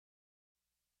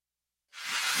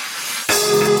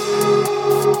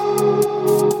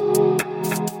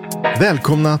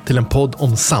Välkomna till en podd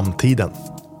om samtiden.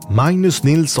 Magnus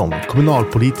Nilsson,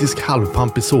 kommunalpolitisk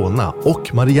halvpamp i Solna,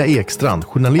 och Maria Ekstrand,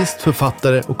 journalist,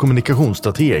 författare och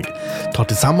kommunikationsstrateg, tar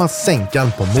tillsammans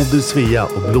sänkan på Moder Svea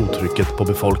och blodtrycket på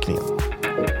befolkningen.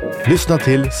 Lyssna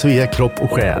till Svea kropp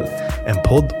och själ, en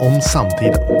podd om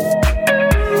samtiden.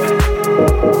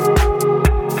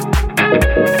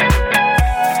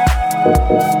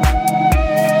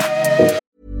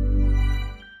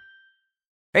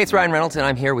 Hey, it's Ryan Reynolds, and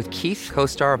I'm here with Keith,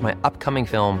 co-star of my upcoming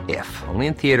film, If, only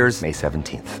in theaters May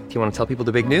 17th. Do you want to tell people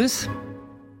the big news?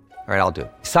 All right, I'll do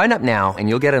it. Sign up now and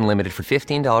you'll get unlimited for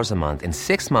 $15 a month and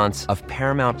 6 months of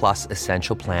Paramount Plus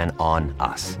Essential Plan on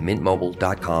us.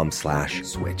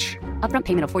 Mintmobile.com/switch. Upfront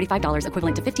payment of $45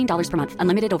 equivalent to $15 per month.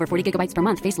 Unlimited over 40 gigabytes per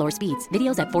month. Face lower speeds.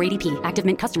 Videos at 480p. Active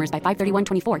Mint customers by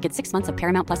 531.24 get 6 months of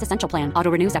Paramount Plus Essential Plan.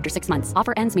 Auto renews after 6 months.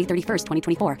 Offer ends May 31st,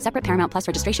 2024. Separate Paramount Plus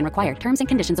registration required. Terms and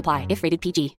conditions apply if rated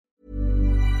PG.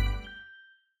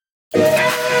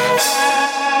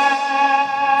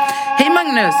 Hej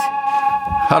Magnus!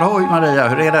 Halloj Maria,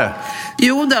 hur är det?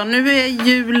 Jo då, nu är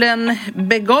julen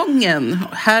begången.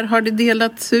 Här har det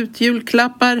delats ut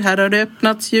julklappar, här har det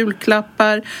öppnats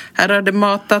julklappar, här har det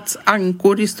matats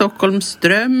ankor i Stockholms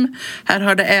ström, här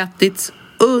har det ätits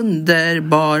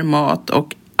underbar mat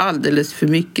och alldeles för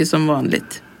mycket som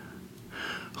vanligt.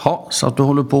 Ja, så att du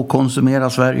håller på att konsumera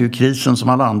Sverige ur krisen som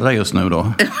alla andra just nu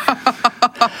då?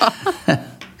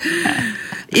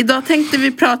 Idag tänkte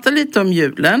vi prata lite om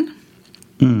julen.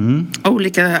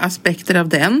 Olika aspekter av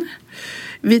den.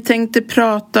 Vi tänkte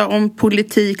prata om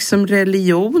politik som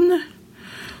religion.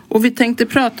 Och vi tänkte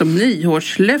prata om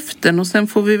nyårslöften. Och sen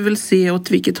får vi väl se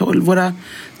åt vilket håll våra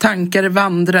tankar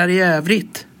vandrar i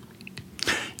övrigt.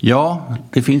 Ja,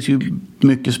 det finns ju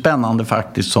mycket spännande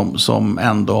faktiskt som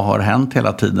ändå har hänt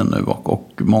hela tiden nu.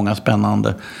 Och många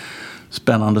spännande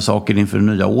saker inför det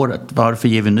nya året. Varför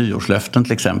ger vi nyårslöften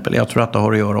till exempel? Jag tror att det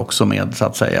har att göra också med så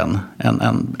att säga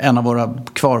en av våra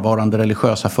kvarvarande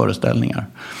religiösa föreställningar.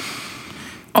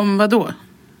 Om vad då?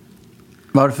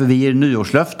 Varför vi ger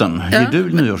nyårslöften? Ja. Ger du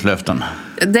nyårslöften?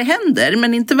 Det händer,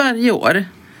 men inte varje år.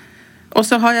 Och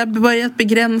så har jag börjat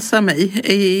begränsa mig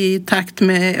i takt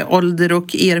med ålder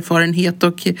och erfarenhet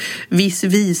och viss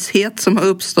vishet som har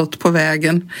uppstått på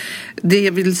vägen.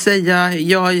 Det vill säga,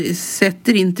 jag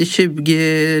sätter inte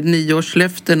 20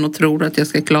 nyårslöften och tror att jag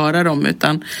ska klara dem,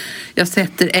 utan jag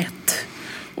sätter ett.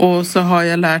 Och så har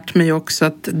jag lärt mig också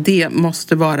att det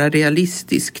måste vara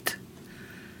realistiskt.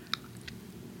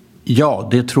 Ja,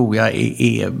 det tror jag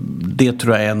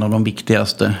är en av de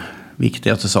viktigaste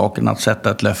sakerna, att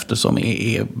sätta ett löfte som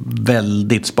är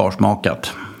väldigt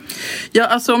sparsmakat. Ja,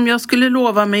 alltså om jag skulle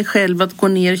lova mig själv att gå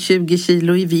ner 20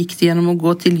 kilo i vikt genom att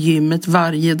gå till gymmet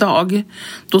varje dag,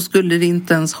 då skulle det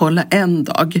inte ens hålla en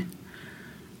dag.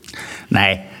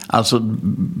 Nej, alltså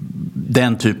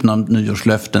den typen av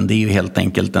nyårslöften, det är ju helt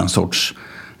enkelt en sorts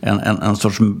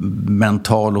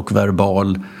mental och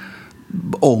verbal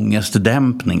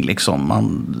ångestdämpning liksom.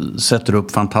 Man sätter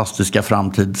upp fantastiska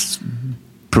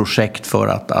framtidsprojekt för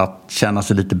att känna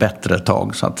sig lite bättre ett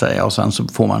tag så att säga, och sen så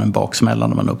får man en baksmälla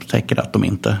när man upptäcker att de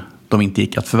inte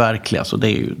gick att förverkliga, så det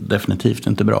är ju definitivt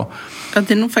inte bra. Ja,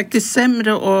 det är nog faktiskt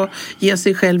sämre att ge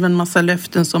sig själv en massa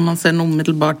löften som man sen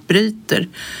omedelbart bryter.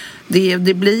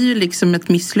 Det blir ju liksom ett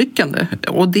misslyckande,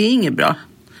 och det är inget bra.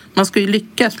 Man ska ju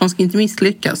lyckas, man ska inte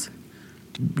misslyckas.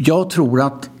 Jag tror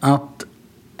att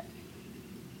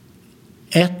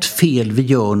ett fel vi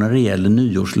gör när det gäller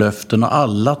nyårslöften och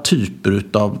alla typer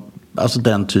utav, alltså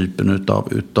den typen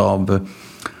utav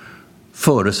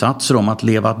föresatser om att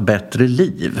leva ett bättre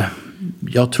liv.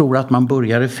 Jag tror att man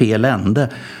börjar i fel ände.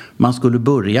 Man skulle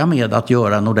börja med att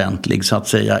göra en ordentlig, så att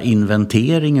säga,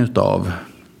 inventering utav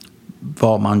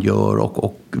vad man gör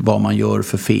och vad man gör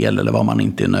för fel eller vad man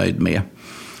inte är nöjd med.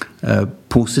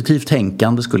 Positivt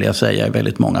tänkande skulle jag säga i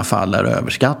väldigt många fall är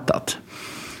överskattat.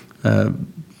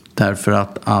 Därför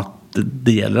att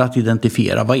det gäller att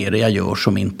identifiera vad är det jag gör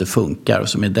som inte funkar,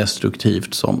 som är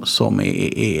destruktivt, som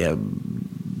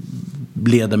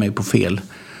leder mig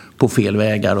på fel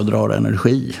vägar och drar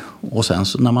energi. Och sen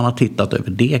så när man har tittat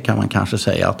över det kan man kanske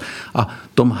säga att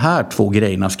de här 2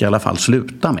 grejerna ska i alla fall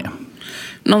sluta med.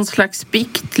 Någon slags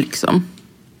bikt liksom?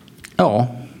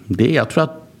 Ja, jag tror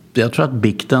att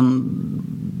bikten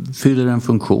fyller en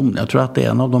funktion. Jag tror att det är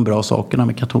en av de bra sakerna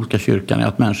med katolska kyrkan är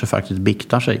att människor faktiskt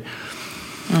biktar sig.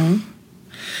 Mm.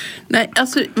 Nej,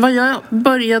 alltså vad jag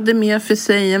började med för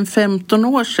sig 15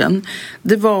 år sedan,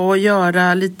 det var att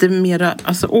göra lite mera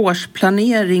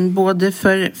årsplanering både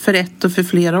för ett och för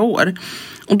flera år.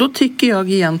 Och då tycker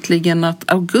jag egentligen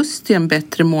att augusti är en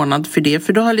bättre månad för det.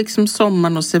 För då har liksom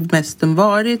sommaren och semestern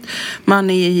varit. Man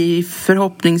är i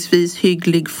förhoppningsvis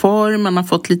hygglig form. Man har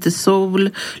fått lite sol,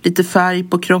 lite färg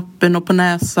på kroppen och på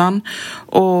näsan.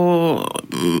 Och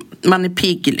man är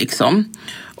pigg liksom.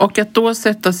 Och att då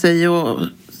sätta sig och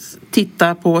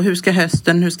titta på hur ska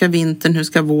hösten, hur ska vintern, hur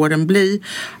ska våren bli,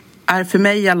 är för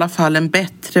mig i alla fall en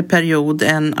bättre period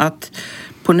än att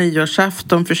på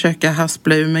nyårsafton försöka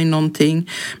haspla ur mig någonting.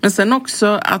 Men sen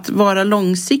också att vara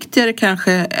långsiktigare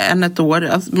kanske än ett år.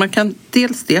 Alltså man kan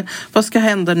dels det, vad ska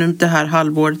hända nu det här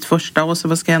halvåret första och så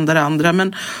vad ska hända det andra.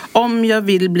 Men om jag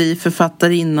vill bli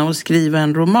författarinna och skriva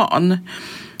en roman,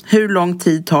 hur lång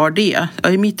tid tar det?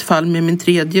 I mitt fall med min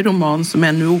 3:e roman som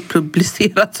ännu är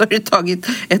opublicerad så har det tagit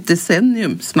ett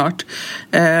decennium snart.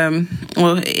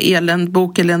 Och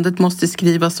bokeländet måste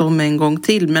skrivas om en gång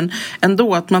till. Men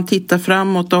ändå att man tittar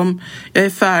framåt. Om jag är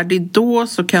färdig då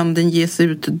så kan den ges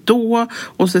ut då.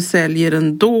 Och så säljer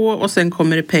den då. Och sen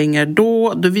kommer det pengar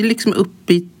då. Då är vi liksom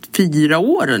uppe i 4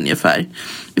 år ungefär.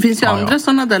 Det finns ju andra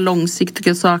sådana där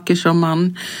långsiktiga saker som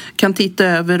man kan titta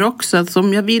över också. Alltså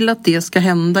om jag vill att det ska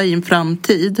hända i en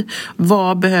framtid,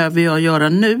 vad behöver jag göra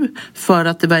nu för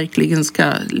att det verkligen ska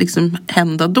liksom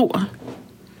hända då?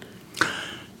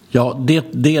 Ja,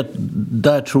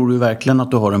 där tror du verkligen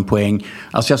att du har en poäng.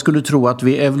 Alltså jag skulle tro att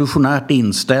vi är evolutionärt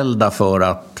inställda för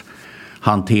att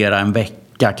hantera en vecka,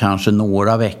 kanske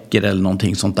några veckor eller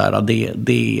någonting sånt där.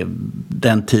 Det är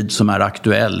den tid som är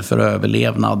aktuell för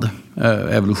överlevnad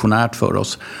evolutionärt för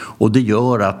oss. Och det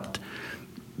gör att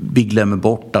vi glömmer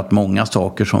bort att många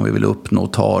saker som vi vill uppnå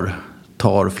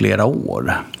tar flera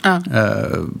år.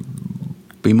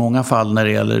 I många fall när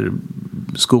det gäller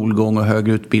skolgång och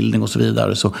högre utbildning och så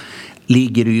vidare så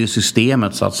ligger det ju i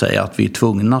systemet så att säga att vi är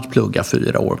tvungna att plugga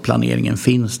 4 år. Planeringen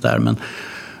finns där, men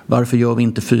varför gör vi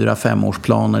inte 4-5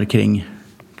 årsplaner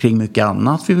kring mycket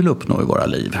annat vi vill uppnå i våra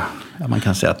liv? Ja, man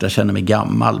kan säga att jag känner mig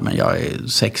gammal, men jag är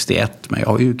 61, men jag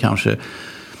har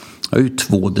ju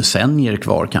 2 decennier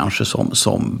kvar kanske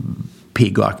som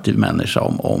pigg och aktiv människa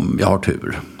om jag har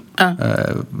tur.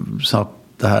 Så att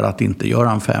det här att inte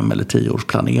göra en 5 eller 10 års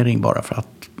planering bara för att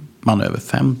man är över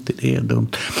 50, det är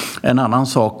dumt. En annan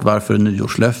sak varför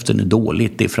nyårslöften är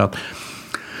dåligt, det är för att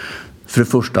för det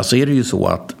första så är det ju så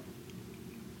att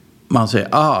man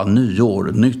säger,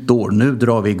 nyår, nytt år, nu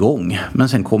drar vi igång. Men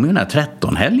sen kommer ju den här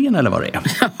 13-helgen eller vad det är.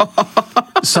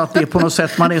 Så att det är på något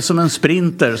sätt, man är som en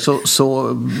sprinter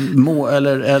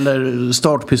eller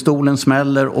startpistolen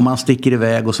smäller och man sticker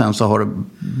iväg och sen så har det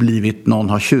blivit, någon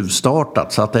har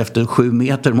tjuvstartat. Så att efter 7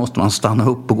 meter måste man stanna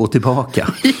upp och gå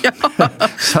tillbaka. Ja.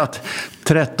 Så att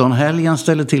 13-helgen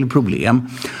ställer till problem.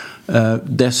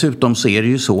 Dessutom så är det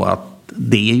ju så att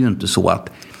det är ju inte så att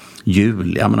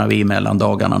jul, jag menar vi är i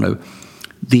mellandagarna nu,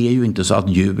 det är ju inte så att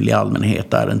jul i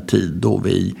allmänhet är en tid då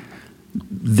vi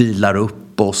vilar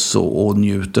upp oss och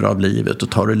njuter av livet och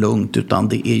tar det lugnt, utan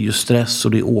det är ju stress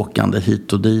och det är åkande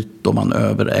hit och dit och man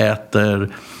överäter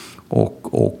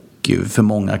och för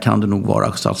många kan det nog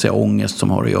vara så att säga ångest som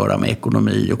har att göra med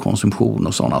ekonomi och konsumtion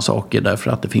och sådana saker,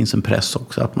 därför att det finns en press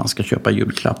också att man ska köpa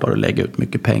julklappar och lägga ut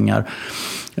mycket pengar.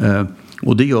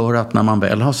 Och det gör att när man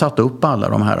väl har satt upp alla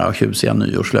de här tjusiga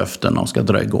nyårslöften och ska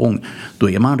dra igång, då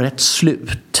är man rätt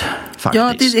slut faktiskt.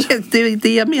 Ja, det är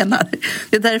det jag menar.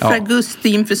 Det är därför augusti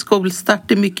inför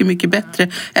skolstart är mycket, mycket bättre.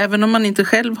 Även om man inte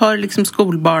själv har liksom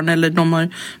skolbarn eller de har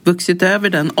vuxit över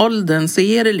den åldern, så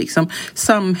är det liksom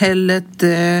samhället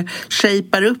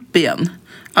shapar upp igen.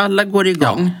 Alla går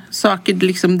igång. Ja. Saker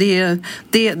liksom, det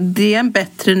är en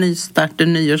bättre nystart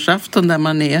än nyårsafton där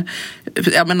man är,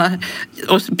 jag menar,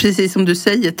 och precis som du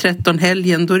säger,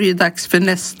 13-helgen, då är det ju dags för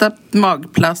nästa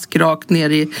magplask rakt ner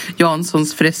i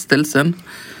Janssons frestelsen.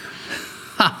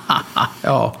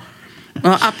 Ja.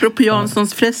 Ja, apropå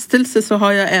Janssons frestelse så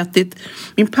har jag ätit,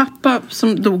 min pappa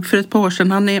som dog för ett par år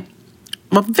sedan,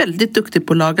 var väldigt duktig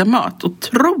på att laga mat,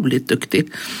 otroligt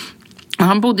duktig.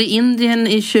 Han bodde i Indien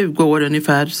i 20 år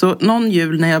ungefär, så någon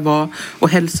jul när jag var och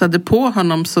hälsade på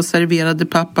honom så serverade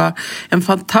pappa en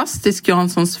fantastisk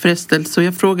Janssons frestelse och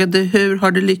jag frågade hur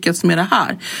har du lyckats med det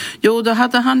här? Jo, då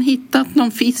hade han hittat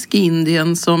någon fisk i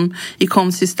Indien som i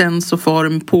konsistens och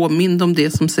form påminner om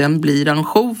det som sen blir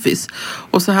ansjovis.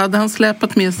 Och så hade han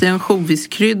släpat med sig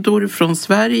ansjoviskryddor från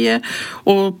Sverige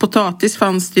och potatis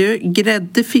fanns det ju.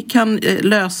 Grädde fick han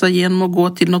lösa genom att gå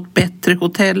till något bättre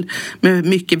hotell med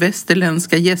mycket västerländska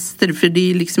gäster, för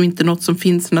det är liksom inte något som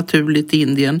finns naturligt i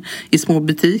Indien i små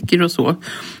butiker och så.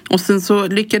 Och sen så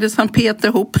lyckades han peta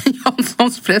ihop en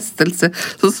Janssons frestelse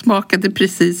som smakade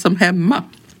precis som hemma.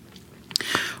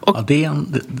 Ja, det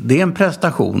är en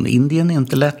prestation. Indien är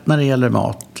inte lätt när det gäller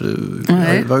mat.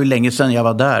 Det var ju länge sedan jag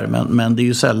var där, men det är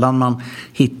ju sällan man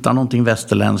hittar någonting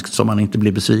västerländskt som man inte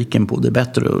blir besviken på. Det är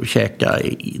bättre att käka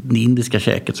det indiska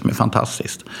käket som är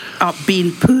fantastiskt. Ja,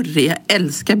 bilpurri. Jag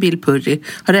älskar bilpurri.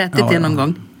 Har du ätit det någon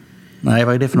gång? Nej,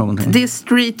 vad är det för någonting? Det är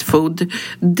street food.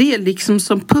 Det är liksom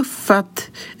som puffat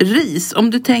ris. Om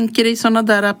du tänker dig sådana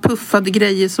där puffade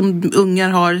grejer som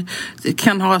ungar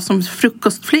kan ha som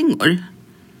frukostflingor.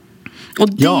 Och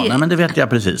det, men det vet jag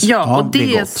precis. Ja, och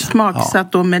det är gott.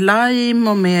 smaksatt då med lime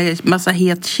och med massa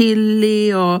het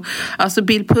chili. Och, alltså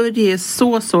bilpurri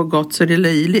är så gott så det är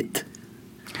löjligt.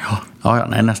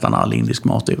 Nej, nästan all indisk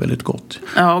mat är väldigt gott.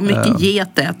 Ja, och mycket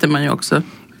get äter man ju också.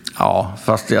 Ja,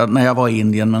 fast när jag var i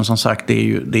Indien, men som sagt det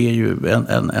är ju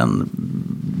en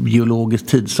biologisk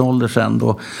tidsålder sedan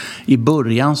då. I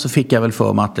början så fick jag väl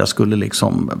för mig att jag skulle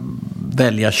liksom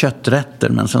välja kötträtter,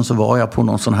 men sen så var jag på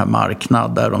någon sån här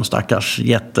marknad där de stackars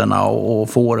getterna och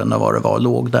fåren och vad det var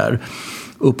låg där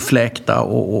uppfläkta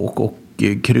och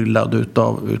kryllade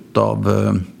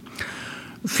utav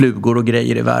flugor och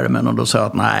grejer i värmen, och då sa jag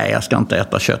att nej, jag ska inte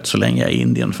äta kött så länge jag är i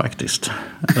Indien faktiskt.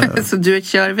 Så du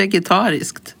kör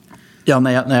vegetariskt? Ja,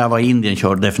 när jag var i Indien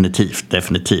körde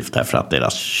definitivt därför att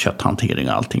deras kötthantering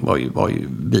och allting var ju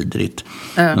vidrigt.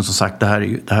 Men som sagt, det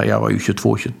här jag var ju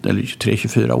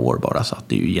 23-24 år bara, så att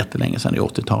det är ju jättelänge sedan, i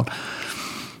 80-tal.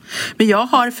 Men jag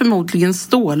har förmodligen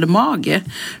stålmage.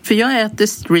 För jag äter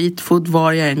street food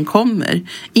var jag än kommer.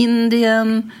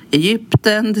 Indien,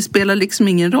 Egypten, det spelar liksom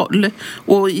ingen roll.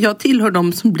 Och jag tillhör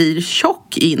de som blir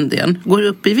tjock i Indien. Går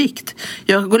upp i vikt.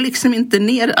 Jag går liksom inte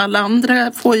ner. Alla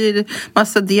andra får ju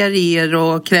massa diarréer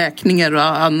och kräkningar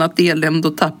och annat elände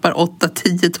och tappar 8,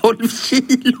 10, 12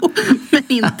 kilo. Men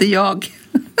inte jag.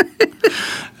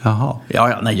 Jaha.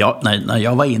 När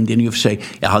jag var i Indien i och för sig,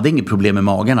 jag hade inget problem med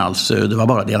magen alls. Det var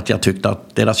bara det att jag tyckte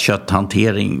att deras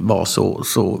kötthantering var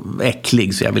så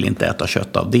äcklig, så jag ville inte äta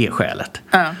kött av det skälet.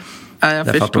 Ja, jag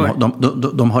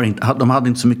förstår. De hade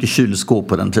inte så mycket kylskåp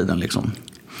på den tiden liksom.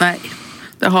 Nej,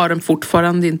 det har de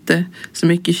fortfarande inte så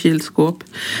mycket kylskåp.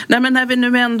 Nej, men när vi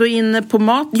nu ändå är inne på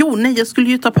mat. Jag skulle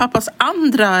ju ta pappas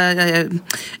andra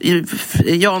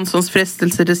Janssons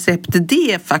frestelserecept.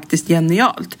 Det är faktiskt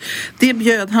genialt. Det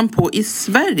bjöd han på i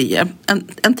Sverige.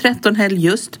 En 13-helg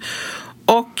just.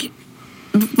 Och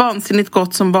vansinnigt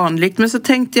gott som vanligt. Men så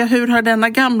tänkte jag, hur har denna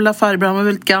gamla farbror, han var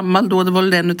väldigt gammal då, det var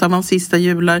väl en av hans sista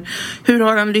jular. Hur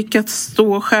har han lyckats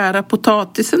stå och skära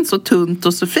potatisen så tunt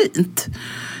och så fint?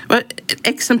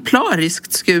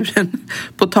 Exemplariskt skuren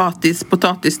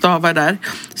potatisstavar där.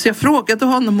 Så jag frågade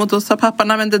honom och då sa pappa,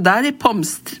 nej men det där är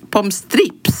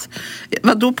pomstrips.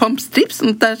 Vadå pomstrips?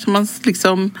 Sånt där som man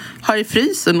liksom har i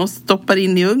frysen och stoppar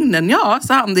in i ugnen. Ja,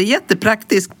 sa han, det är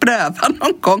jättepraktiskt, pröva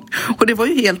någon gång. Och det var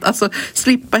ju helt, alltså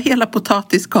slippa hela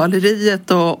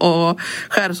potatisskaleriet och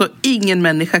skära så. Ingen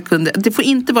människa kunde, det får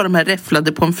inte vara de här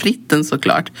räfflade pommes fritesen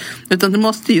såklart. Utan det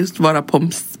måste just vara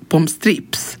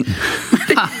pomstrips.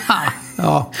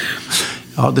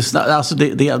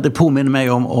 Det påminner mig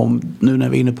om nu när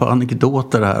vi är inne på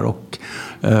anekdoter här, och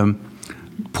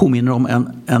påminner om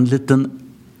en liten.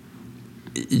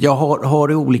 Jag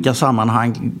har i olika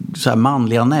sammanhang så här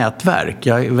manliga nätverk.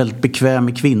 Jag är väldigt bekväm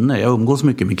med kvinnor. Jag umgås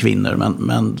mycket med kvinnor,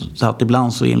 men så att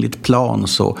ibland så enligt plan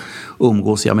så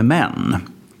umgås jag med män.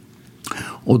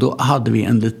 Och då hade vi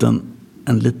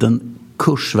en liten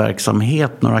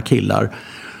kursverksamhet, några killar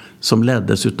som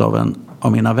leddes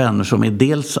av mina vänner som är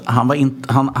dels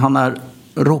han är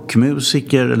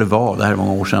rockmusiker, eller var, det här är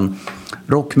många år sedan,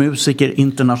 rockmusiker,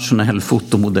 internationell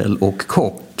fotomodell och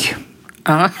kock.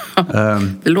 Ja,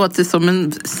 det låter som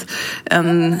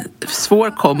en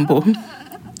svår kombo.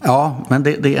 Ja, men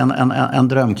det är en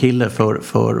drömkille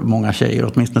för många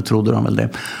tjejer, åtminstone trodde de väl det.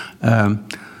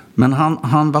 Men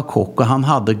han var kock och han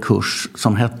hade en kurs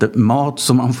som hette Mat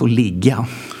som man får ligga.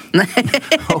 Nej.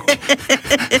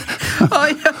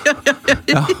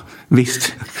 Ja,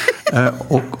 visst.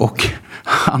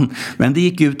 Men det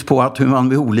gick ut på att hur man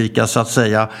med olika, så att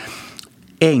säga,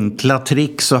 enkla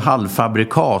tricks och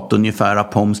halvfabrikat, ungefär av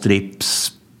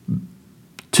pomstrips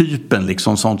typen,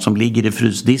 liksom sånt som ligger i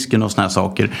frysdisken och såna här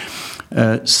saker,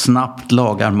 snabbt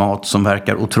lagar mat som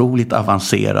verkar otroligt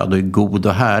avancerad och är god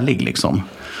och härlig liksom.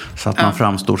 Så att man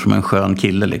framstår som en skön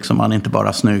kille liksom. Man är inte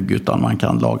bara snygg, utan man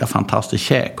kan laga fantastiskt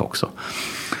käk också.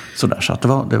 Så att det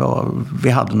var vi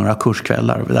hade några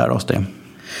kurskvällar, vi lärde oss det.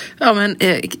 Ja, men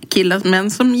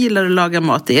män som gillar att laga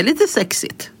mat, det är lite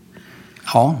sexigt.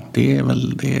 Ja, det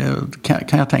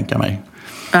kan jag tänka mig.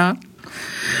 Ja.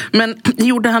 Men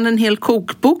gjorde han en hel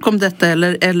kokbok om detta,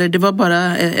 eller det var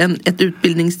bara ett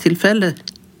utbildningstillfälle?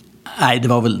 Nej, det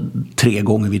var väl 3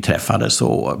 gånger vi träffades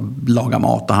och laga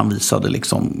mat och han visade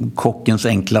liksom kockens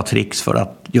enkla tricks för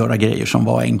att göra grejer som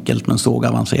var enkelt men såg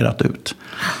avancerat ut.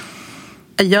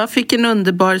 Jag fick en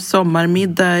underbar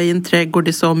sommarmiddag i en trädgård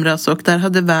i somras och där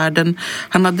hade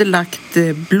han hade lagt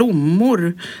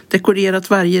blommor, dekorerat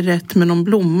varje rätt med någon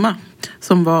blomma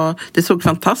det såg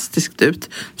fantastiskt ut.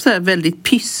 Så här väldigt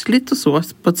pyssligt och så,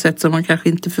 på ett sätt som man kanske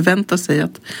inte förväntar sig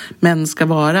att män ska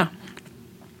vara.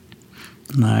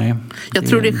 Nej. Jag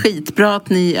tror det är skitbra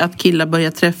att killar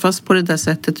börjar träffas på det där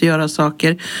sättet och göra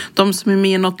saker. De som är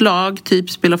med i något lag, typ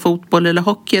spelar fotboll eller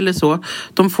hockey eller så,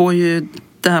 de får ju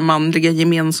den här manliga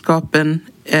gemenskapen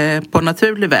på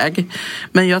naturlig väg.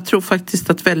 Men jag tror faktiskt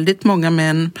att väldigt många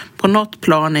män på något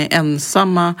plan är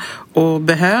ensamma och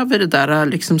behöver det där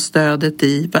liksom stödet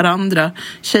i varandra.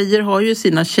 Tjejer har ju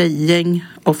sina tjejgäng,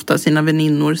 ofta sina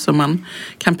väninnor som man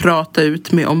kan prata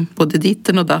ut med om både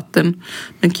ditten och datten.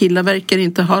 Men killar verkar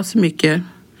inte ha så mycket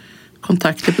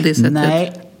kontakter på det sättet.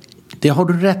 Nej. Det har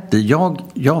du rätt i.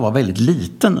 Jag var väldigt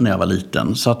liten när jag var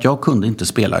liten så att jag kunde inte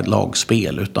spela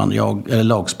lagspel eller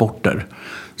lagsporter.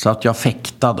 Så att jag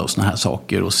fäktade och såna här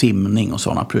saker och simning och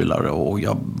sådana prylar och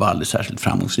jag var aldrig särskilt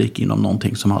framgångsrik inom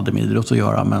någonting som hade med idrott att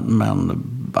göra men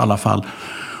i alla fall.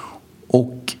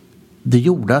 Och det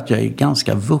gjorde att jag i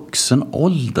ganska vuxen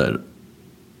ålder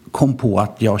kom på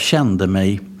att jag kände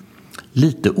mig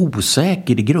lite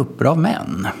osäker i grupper av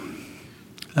män.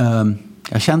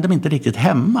 Jag kände mig inte riktigt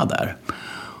hemma där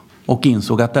och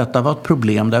insåg att detta var ett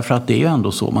problem därför att det är ju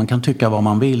ändå så. Man kan tycka vad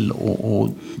man vill och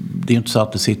det är inte så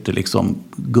att det sitter liksom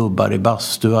gubbar i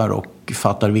bastuar och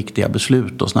fattar viktiga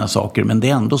beslut och såna här saker. Men det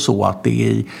är ändå så att det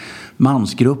är i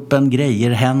mansgruppen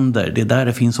grejer händer. Det är där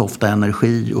det finns ofta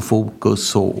energi och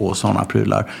fokus och sådana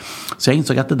prylar. Så jag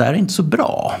insåg att det där är inte så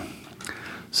bra.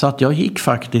 Så att jag gick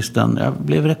faktiskt jag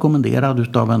blev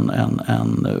rekommenderad av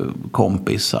en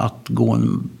kompis att gå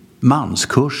en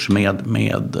manskurs med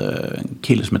en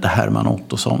kille som heter Herman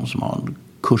Ottosson som har en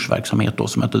kursverksamhet då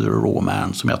som heter The Raw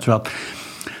Man, som jag tror att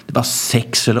det var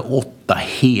 6 eller 8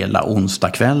 hela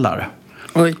onsdagskvällar.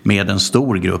 Oj. Med en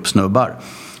stor grupp snubbar.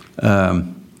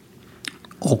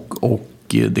 Och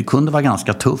det kunde vara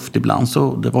ganska tufft ibland,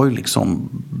 så det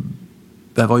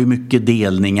var ju mycket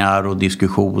delningar och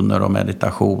diskussioner och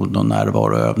meditation och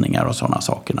närvaroövningar och sådana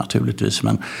saker naturligtvis,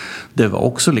 men det var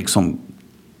också liksom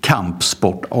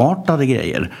kampsportartade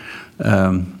grejer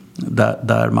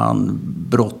där man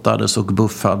brottades och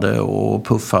buffade och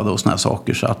puffade och såna här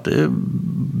saker, så att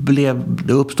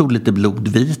det uppstod lite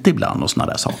blodvit ibland och såna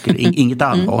där saker. Inget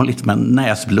allvarligt, men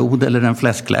näsblod eller en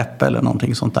fläskläpp eller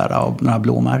någonting sånt där av några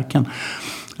blåmärken.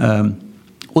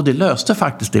 Och det löste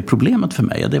faktiskt det problemet för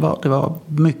mig. Det var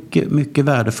mycket, mycket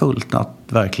värdefullt att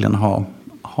verkligen ha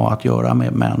att göra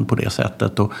med män på det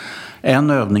sättet. Och en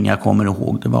övning jag kommer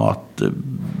ihåg, det var att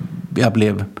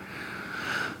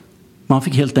man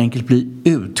fick helt enkelt bli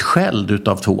utskälld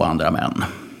utav 2 andra män.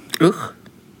 Usch.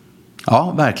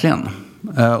 Ja, verkligen.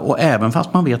 Och även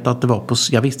fast man vet att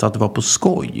jag visste att det var på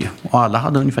skoj, och alla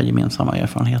hade ungefär gemensamma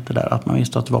erfarenheter där, att man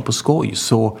visste att det var på skoj,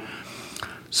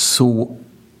 så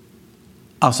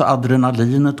alltså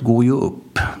adrenalinet går ju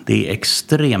upp. Det är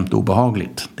extremt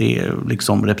obehagligt. Det är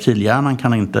liksom reptilhjärnan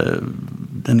kan inte,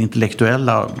 den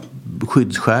intellektuella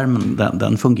skyddsskärmen,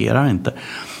 den fungerar inte.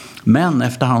 Men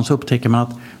efterhand så upptäcker man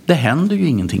att det händer ju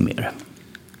ingenting mer.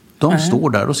 De står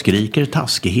där och skriker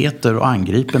taskigheter och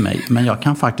angriper mig, men jag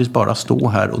kan faktiskt bara stå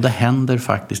här och det händer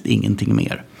faktiskt ingenting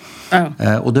mer.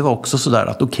 Och det var också sådär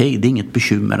att okej, det är inget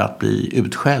bekymmer att bli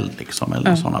utskälld liksom,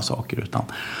 eller sådana saker, utan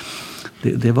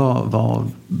det var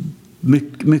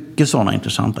mycket sådana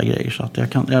intressanta grejer, så att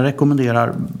jag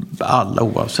rekommenderar alla,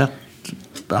 oavsett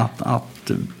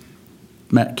att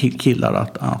killar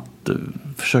att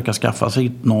försöka skaffa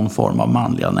sig någon form av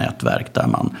manliga nätverk där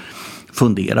man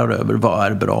funderar över vad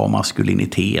är bra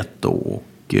maskulinitet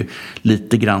och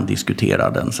lite grann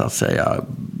diskuterar den, så att säga,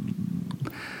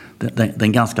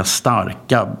 den ganska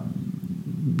starka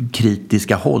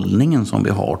kritiska hållningen som vi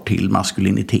har till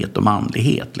maskulinitet och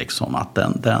manlighet liksom, att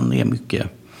den är mycket,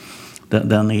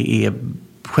 den är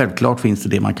självklart finns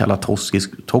det man kallar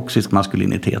toxisk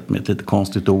maskulinitet, med ett lite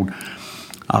konstigt ord,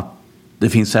 att det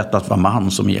finns sätt att vara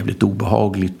man som är jävligt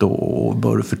obehagligt och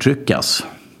bör förtryckas.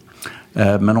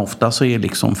 Men ofta så är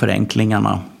liksom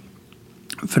förenklingarna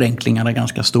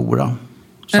ganska stora.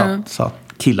 Så att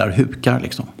killar hukar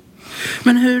liksom.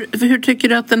 Men hur tycker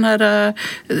du att den här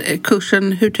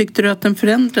kursen, hur tyckte du att den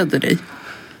förändrade dig?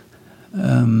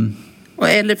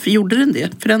 Eller gjorde den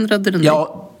det? Förändrade den dig?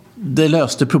 Ja, det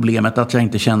löste problemet att jag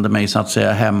inte kände mig, så att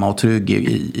säga, hemma och trygg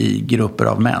i grupper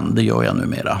av män. Det gör jag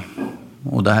numera.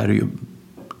 Och det här är ju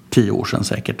 10 år sedan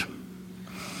säkert.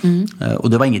 Och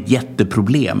det var inget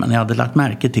jätteproblem, men jag hade lagt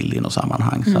märke till det i något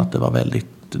sammanhang. Så att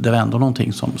det var ändå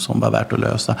någonting som var värt att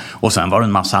lösa. Och sen var det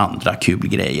en massa andra kul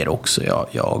grejer också.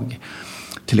 Jag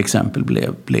till exempel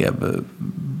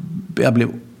jag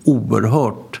blev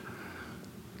oerhört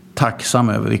tacksam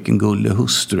över vilken gullig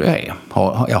hustru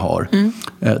jag har.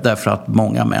 Därför att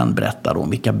många män berättar om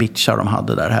vilka bitchar de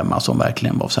hade där hemma som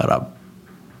verkligen var så här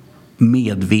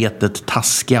medvetet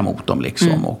taskiga mot dem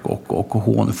liksom, och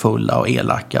hånfulla och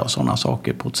elaka och sådana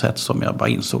saker på ett sätt som jag bara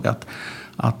insåg att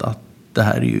det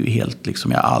här är ju helt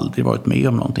liksom, jag har aldrig varit med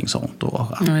om någonting sånt, och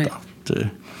att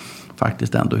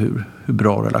faktiskt ändå hur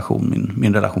bra relation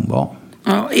min relation var.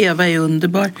 Ja, Eva är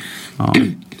underbar. Ja.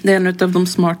 Det är en av de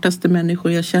smartaste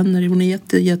människor jag känner. Hon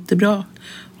är jättebra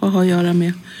att ha att göra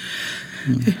med.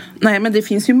 Nej, men det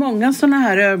finns ju många sådana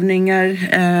här övningar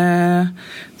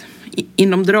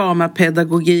inom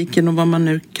dramapedagogiken och vad man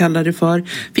nu kallar det för.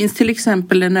 Det finns till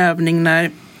exempel en övning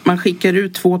när man skickar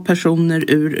ut 2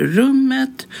 personer ur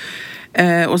rummet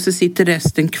och så sitter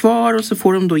resten kvar, och så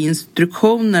får de då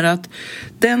instruktioner att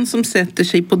den som sätter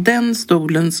sig på den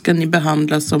stolen ska ni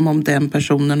behandla som om den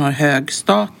personen har hög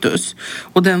status,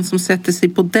 och den som sätter sig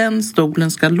på den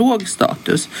stolen ska ha låg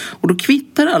status. Och då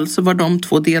kvittar alltså var de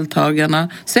 2 deltagarna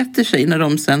sätter sig när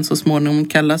de sen så småningom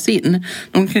kallas in.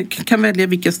 De kan välja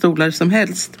vilka stolar som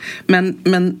helst,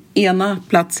 men ena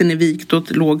platsen är vikt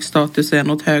åt låg status och en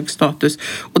åt hög status.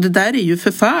 Och det där är ju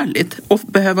förfärligt att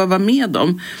behöva vara med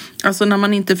om. Alltså när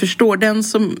man inte förstår, den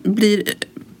som blir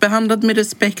behandlad med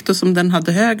respekt och som den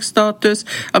hade hög status,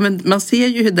 ja, men man ser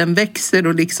ju hur den växer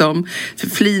och liksom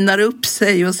flinar upp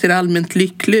sig och ser allmänt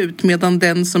lycklig ut, medan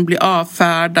den som blir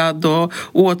avfärdad och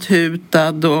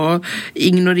åthutad och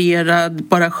ignorerad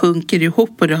bara sjunker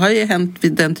ihop. Och det har ju hänt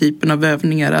vid den typen av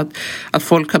övningar att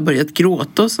folk har börjat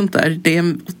gråta och sånt där. Det är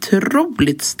en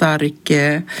otroligt stark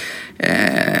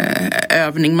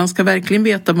övning. Man ska verkligen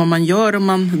veta vad man gör om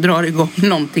man drar igång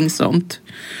någonting sånt.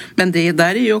 Men det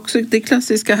där är ju också det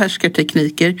klassiska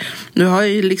härskartekniker. Nu har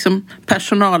ju liksom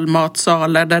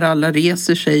personalmatsalar där alla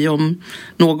reser sig om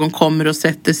någon kommer och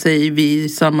sätter sig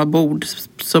vid samma bord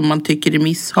som man tycker är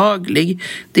misshaglig.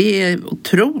 Det är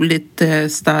otroligt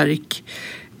stark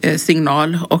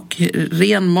signal och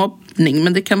ren mobbning,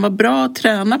 men det kan vara bra att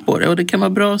träna på det, och det kan vara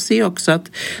bra att se också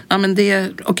att ja, men det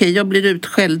är okej, jag blir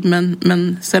utskälld,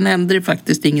 men sen händer det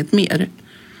faktiskt inget mer.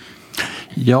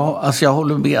 Ja, alltså jag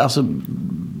håller med. Alltså,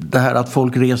 det här att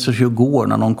folk reser sig och går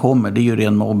när någon kommer, det är ju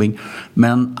ren mobbing.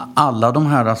 Men alla de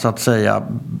här, så att säga,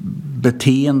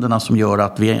 beteendena som gör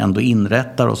att vi ändå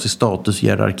inrättar oss i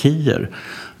statushierarkier,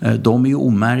 de är ju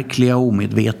omärkliga och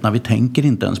omedvetna. Vi tänker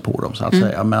inte ens på dem, så att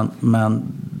säga. Men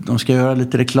de ska göra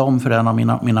lite reklam för en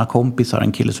av mina kompisar,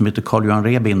 en kille som heter Carl-Johan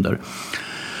Rebinder,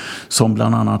 som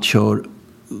bland annat kör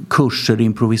kurser i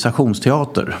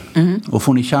improvisationsteater. Och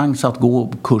får ni chans att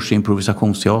gå kurs i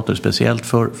improvisationsteater, speciellt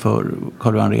för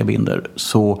Carl-Johan Rebinder,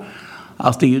 så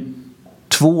alltså det är ju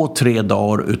 2-3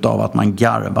 dagar utav att man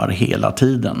garvar hela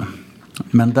tiden.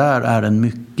 Men där är en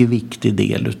mycket viktig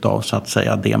del utav, så att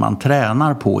säga, det man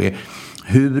tränar på är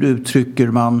hur uttrycker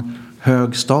man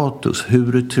hög status,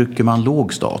 hur uttrycker man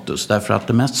låg status. Därför att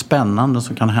det mest spännande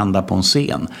som kan hända på en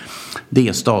scen, det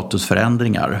är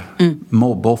statusförändringar.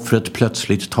 Mobboffret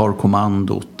plötsligt tar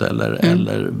kommandot,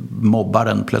 eller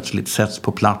mobbaren plötsligt sätts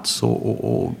på plats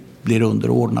och blir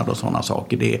underordnad och sådana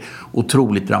saker. Det är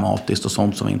otroligt dramatiskt och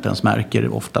sånt som vi inte ens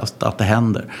märker oftast att det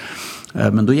händer.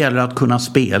 Men då gäller det att kunna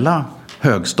spela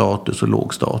hög status och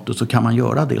låg status, och kan man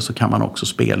göra det så kan man också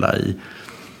spela i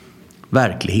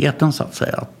verkligheten, så att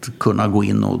säga, att kunna gå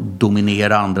in och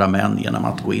dominera andra män genom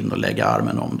att gå in och lägga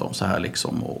armen om dem så här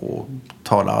liksom, och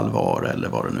tala allvar eller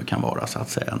vad det nu kan vara, så att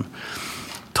säga.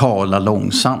 Tala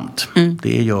långsamt.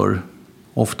 Det gör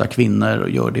ofta kvinnor, och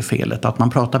gör det felet att man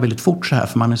pratar väldigt fort så här,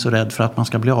 för man är så rädd för att man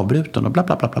ska bli avbruten och bla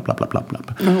bla bla bla bla bla bla.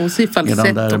 Ja, och se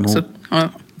falsett också.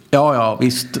 Ja,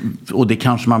 visst. Och det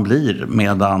kanske man blir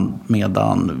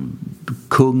medan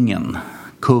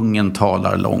kungen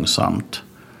talar långsamt.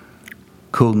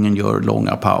 Kungen gör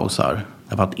långa pauser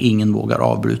därför att ingen vågar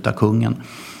avbryta kungen.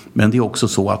 Men det är också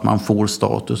så att man får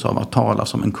status av att tala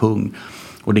som en kung.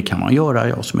 Och det kan man göra,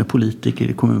 jag som är politiker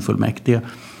i kommunfullmäktige.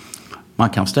 Man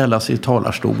kan ställa sig i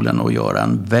talarstolen och göra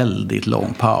en väldigt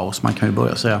lång paus. Man kan ju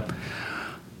börja säga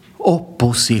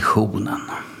oppositionen.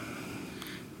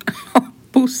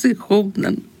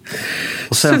 Oppositionen.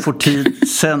 Och sen får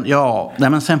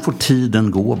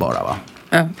tiden gå bara, va?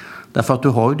 Ja. Därför att du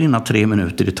har ju dina 3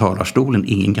 minuter i talarstolen.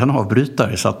 Ingen kan avbryta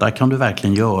dig. Så att där kan du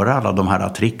verkligen göra alla de här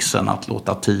tricksen. Att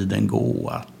låta tiden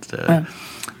gå. Att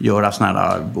göra såna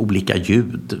här olika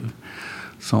ljud.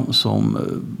 Som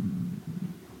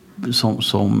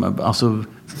alltså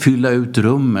fylla ut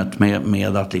rummet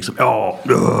med att liksom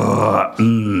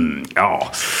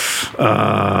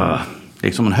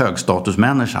liksom en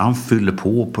högstatusmänniska, han fyller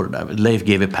på det där. Leif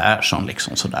GW Persson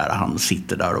liksom sådär, han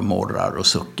sitter där och morrar och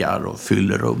suckar och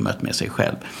fyller rummet med sig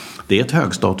själv. Det är ett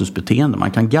högstatusbeteende,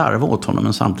 man kan garva åt honom,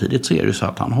 men samtidigt så är det så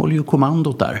att han håller ju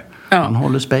kommandot där. Ja. Han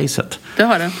håller spacet. Det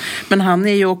har han. Men han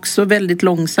är ju också väldigt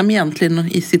långsam egentligen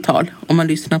i sitt tal, om man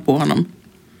lyssnar på honom.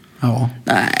 Ja.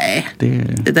 Nej,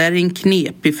 det där är en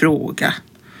knepig fråga.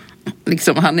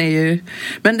 Liksom, han är ju...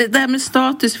 Men det där med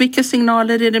status, vilka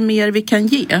signaler är det mer vi kan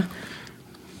ge?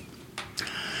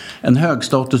 En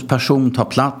högstatusperson tar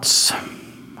plats.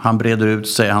 Han breder ut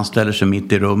sig, han ställer sig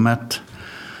mitt i rummet.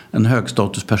 En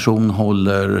högstatusperson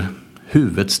håller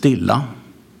huvudet stilla.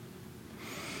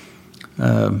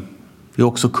 Det är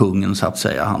också kungen så att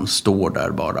säga. Han står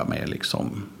där bara med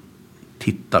liksom...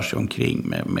 tittar sig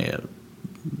omkring med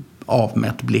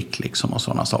avmätt blick liksom och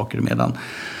sådana saker.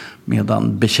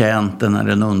 Medan betjänten är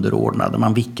den underordnade.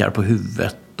 Man vickar på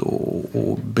huvudet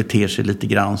och beter sig lite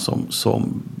grann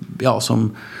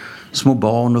som små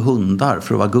barn och hundar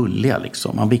för att vara gulliga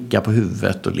liksom. Man vickar på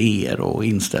huvudet och ler och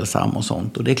inställsam och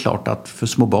sånt. Och det är klart att för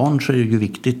små barn så är det ju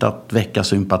viktigt att väcka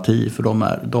sympati, för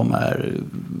de är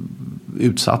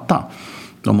utsatta.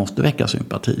 De måste väcka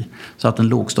sympati. Så att en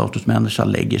lågstatusmänniska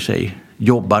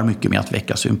jobbar mycket med att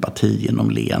väcka sympati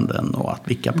genom leenden och att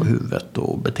vicka på huvudet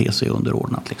och bete sig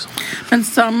underordnat. Liksom. Men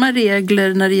samma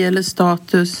regler när det gäller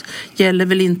status gäller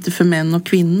väl inte för män och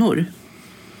kvinnor,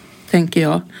 tänker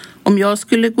jag. Om jag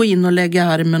skulle gå in och lägga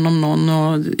armen om någon,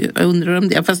 och jag undrar om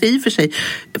det, fast i och för sig,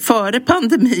 före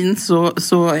pandemin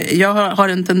så jag har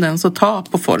en tendens att ta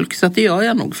på folk, så att det gör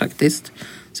jag nog faktiskt.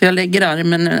 Så jag lägger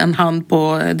armen, en hand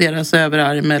på deras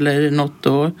överarm eller något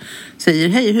och säger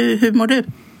hej, hur mår du?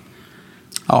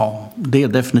 Ja, det är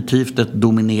definitivt ett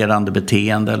dominerande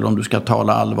beteende, eller om du ska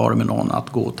tala allvar med någon, att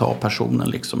gå och ta personen,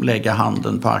 liksom, lägga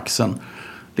handen på axeln.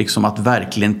 Liksom att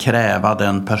verkligen kräva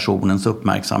den personens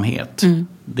uppmärksamhet.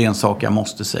 Det är en sak jag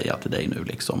måste säga till dig nu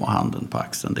liksom, och handen på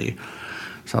axeln.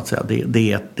 Så att säga,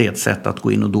 det är ett sätt att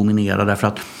gå in och dominera, därför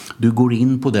att du går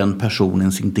in på den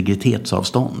personens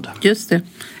integritetsavstånd. Just det.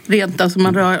 Rent, alltså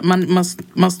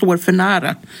man står för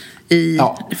nära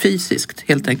fysiskt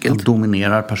helt enkelt. Man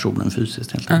dominerar personen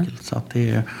fysiskt helt enkelt. Så att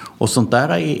och sånt där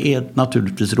är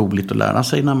naturligtvis roligt att lära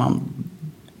sig när man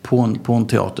på en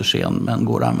teaterscen, men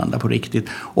går att använda på riktigt.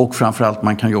 Och framförallt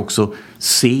man kan ju också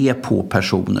se på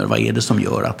personer, vad är det som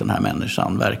gör att den här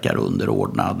människan verkar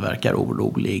underordnad, verkar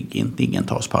orolig, ingen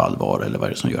tas på allvar, eller vad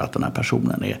är det som gör att den här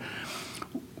personen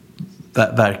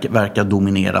verkar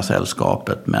dominera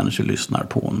sällskapet, människor lyssnar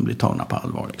på honom, blir tagna på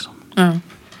allvar liksom. Ja.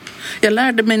 Jag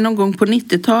lärde mig någon gång på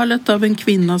 90-talet av en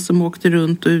kvinna som åkte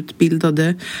runt och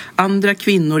utbildade andra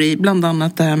kvinnor i bland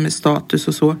annat det här med status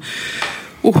och så.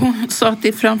 Och hon sa att det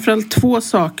är framförallt 2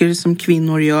 saker som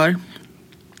kvinnor gör.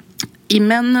 I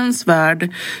männens värld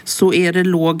så är det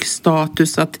låg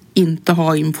status att inte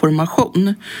ha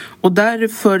information. Och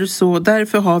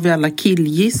därför har vi alla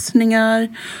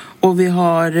killgissningar. Och vi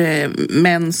har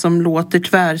män som låter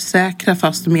tvärsäkra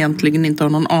fast de egentligen inte har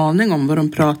någon aning om vad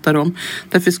de pratar om.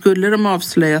 Därför skulle de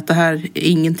avslöja att det här är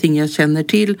ingenting jag känner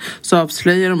till, så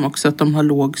avslöjar de också att de har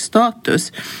låg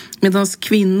status. Medan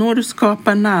kvinnor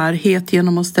skapar närhet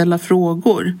genom att ställa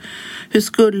frågor. Hur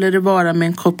skulle det vara med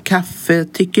en kopp kaffe?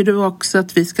 Tycker du också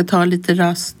att vi ska ta lite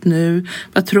rast nu?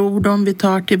 Vad tror du om vi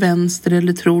tar till vänster,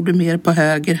 eller tror du mer på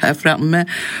höger här framme?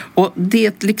 Och det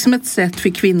är liksom ett sätt för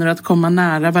kvinnor att komma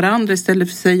nära varandra istället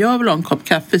för att säga jag vill ha en kopp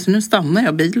kaffe så nu stannar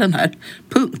jag bilen här.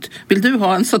 Punkt. Vill du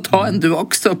ha en så ta en du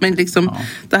också. Men liksom,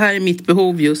 det här är mitt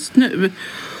behov just nu.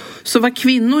 Så vad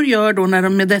kvinnor gör då när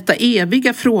de med detta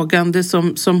eviga frågande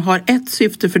som har ett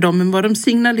syfte för dem, men vad de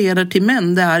signalerar till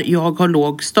män, det är jag har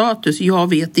låg status, jag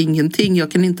vet ingenting,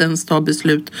 jag kan inte ens ta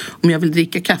beslut om jag vill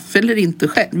dricka kaffe eller inte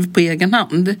själv på egen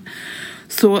hand.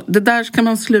 Så det där ska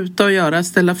man sluta att göra,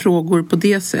 ställa frågor på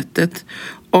det sättet.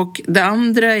 Och det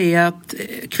andra är att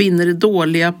kvinnor är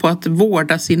dåliga på att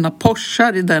vårda sina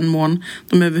Porschar i den mån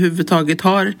de överhuvudtaget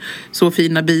har så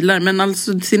fina bilar. Men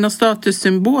alltså sina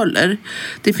statussymboler.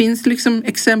 Det finns liksom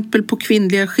exempel på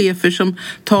kvinnliga chefer som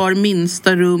tar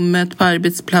minsta rummet på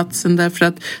arbetsplatsen därför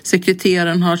att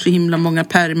sekreteraren har så himla många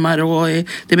pärmar och det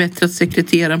är bättre att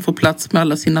sekreteraren får plats med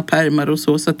alla sina pärmar och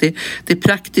så att det är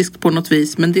praktiskt på något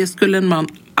vis. Men det skulle en man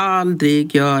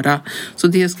aldrig göra. Så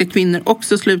det ska kvinnor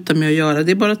också sluta med att göra.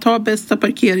 Det är bara att ta bästa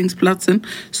parkeringsplatsen,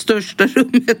 största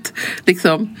rummet,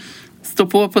 liksom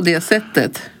stå på det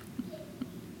sättet.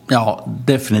 Ja,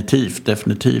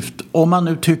 definitivt. Om man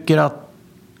nu tycker att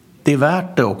det är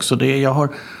värt det också. Jag har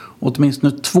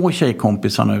åtminstone 2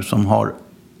 tjejkompisar nu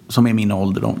som är min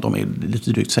ålder, de är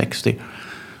lite drygt 60.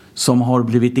 som har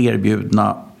blivit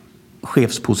erbjudna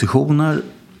chefspositioner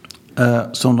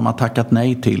som de har tackat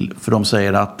nej till, för de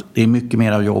säger att det är mycket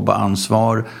mer av jobb och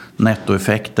ansvar,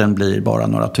 nettoeffekten blir bara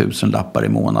några tusenlappar i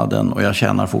månaden och jag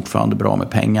tjänar fortfarande bra med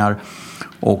pengar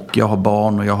och jag har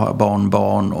barn och jag har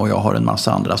barnbarn och jag har en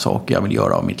massa andra saker jag vill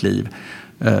göra av mitt liv,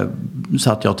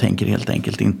 så att jag tänker helt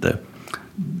enkelt inte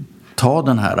ta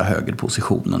den här högre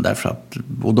positionen, därför att,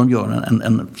 och de gör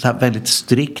en väldigt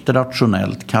strikt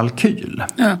rationellt kalkyl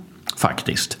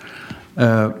faktiskt.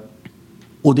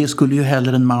 Och det skulle ju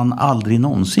heller en man aldrig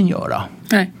någonsin göra.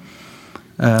 Nej.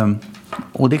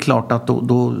 Och det är klart att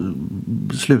då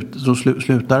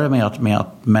slutar det med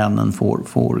att männen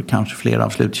får kanske flera av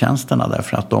sluttjänsterna,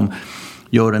 därför att de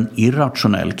gör en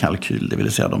irrationell kalkyl. Det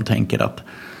vill säga de tänker att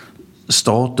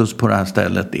status på det här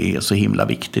stället är så himla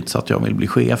viktigt så att jag vill bli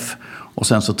chef. Och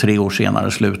sen så 3 år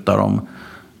senare slutar de.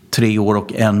 3 år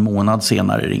och 1 månad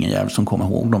senare är det ingen jävel som kommer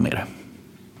ihåg dem mer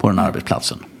på den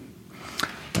arbetsplatsen.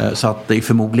 Så att det är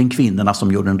förmodligen kvinnorna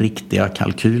som gör den riktiga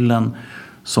kalkylen,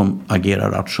 som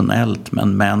agerar rationellt,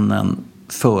 men männen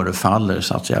förefaller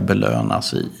så att säga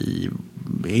belönas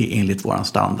enligt våran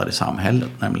standard i samhället,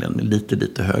 nämligen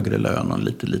lite högre lön och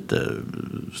lite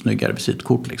snyggare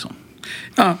visitkort liksom.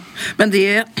 Ja, men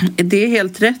det är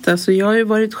helt rätt. Alltså, jag har ju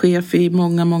varit chef i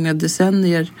många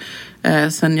decennier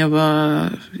sen jag var,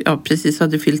 precis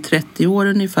hade fyllt 30 år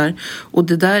ungefär. Och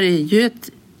det där är ju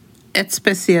ett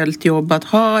speciellt jobb att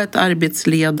ha ett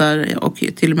arbetsledare och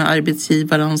till och med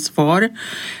arbetsgivaransvar.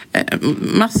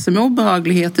 Massor med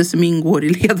obehagligheter som ingår i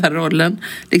ledarrollen.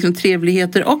 Liksom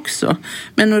trevligheter också.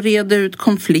 Men att reda ut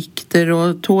konflikter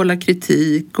och tåla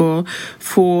kritik och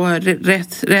få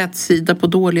rätt sida på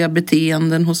dåliga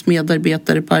beteenden hos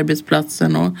medarbetare på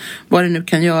arbetsplatsen och vad det nu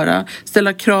kan göra.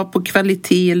 Ställa krav på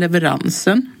kvalitet i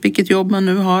leveransen, vilket jobb man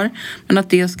nu har. Men att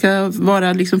det ska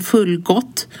vara liksom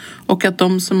fullgott och att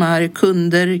de som är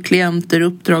kunder, klienter,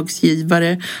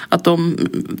 uppdragsgivare, att de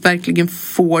verkligen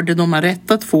får det de har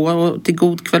rätt att få och till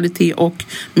god kvalitet och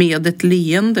med ett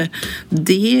leende.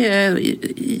 Det är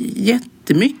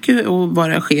jättemycket att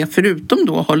vara chef, förutom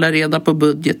då hålla reda på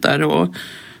budgetar och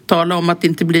tala om att det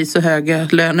inte blir så höga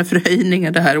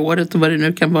löneförhöjningar det här året och vad det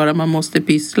nu kan vara man måste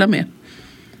pyssla med.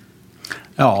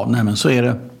 Ja, nej men så är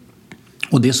det.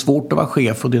 Och det är svårt att vara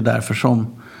chef, och det är därför som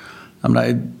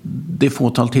det är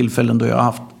fåtal tillfällen då jag har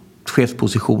haft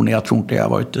chefspositioner. Jag tror inte jag har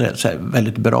varit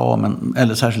väldigt bra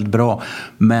eller särskilt bra,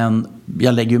 men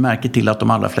jag lägger ju märke till att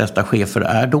de allra flesta chefer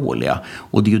är dåliga,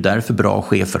 och det är ju därför bra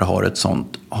chefer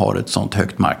har ett sånt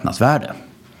högt marknadsvärde.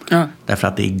 Ja. Därför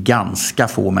att det är ganska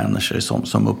få människor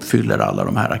som uppfyller alla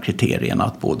de här kriterierna,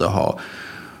 att både ha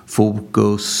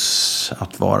fokus,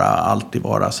 att alltid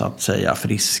vara så att säga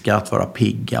friska, att vara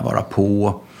pigga, vara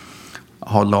på,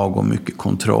 ha lagom mycket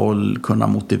kontroll, kunna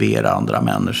motivera andra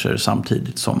människor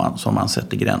samtidigt som man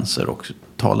sätter gränser och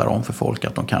talar om för folk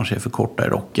att de kanske är för korta i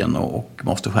rocken och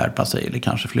måste skärpa sig eller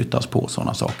kanske flyttas på,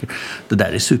 sådana saker. Det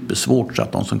där är supersvårt, så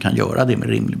att de som kan göra det med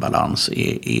rimlig balans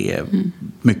är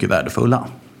mycket värdefulla.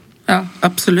 Ja,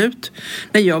 absolut.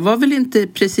 Nej, jag var väl inte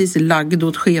precis lagd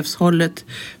åt chefshållet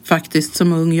faktiskt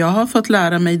som ung. Jag har fått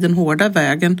lära mig den hårda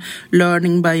vägen,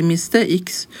 learning by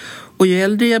mistakes. Och ju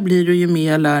äldre jag blir och ju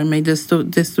mer jag lär mig,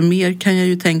 desto mer kan jag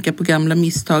ju tänka på gamla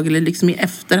misstag, eller liksom i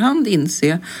efterhand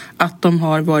inse att de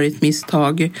har varit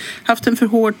misstag. Haft en för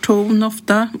hård ton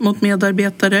ofta mot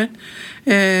medarbetare.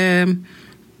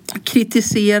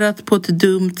 Kritiserat på ett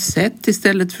dumt sätt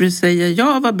istället för att säga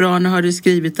ja, vad bra, nu har du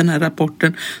skrivit den här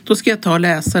rapporten, då ska jag ta och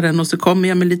läsa den och så kommer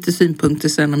jag med lite synpunkter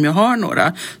sen om jag har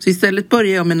några. Så istället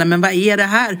börjar jag med, men vad är det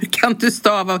här? Hur kan du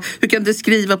stava? Hur kan du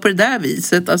skriva på det där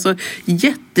viset? Alltså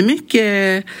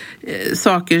jättemycket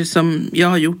saker som jag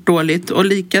har gjort dåligt, och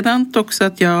likadant också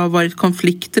att jag har varit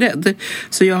konflikträdd.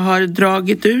 Så jag har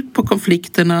dragit ut på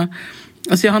konflikterna.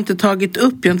 Alltså jag har inte tagit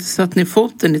upp, jag har inte satt ner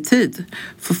foten i tid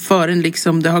förrän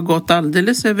liksom det har gått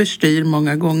alldeles överstyr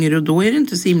många gånger, och då är det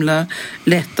inte så himla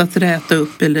lätt att räta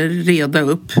upp eller reda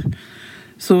upp.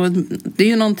 Så det är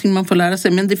ju någonting man får lära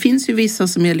sig. Men det finns ju vissa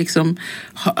som är liksom,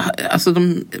 alltså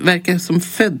de verkar som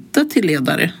födda till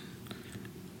ledare.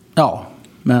 Ja.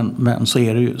 Men så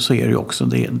är det ju också.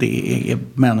 Det är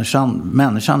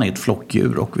människan är ett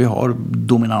flockdjur, och vi har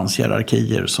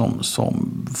dominanshierarkier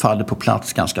som faller på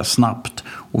plats ganska snabbt.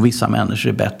 Och vissa människor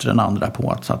är bättre än andra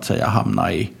på att så att säga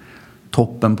hamna i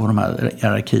toppen på de här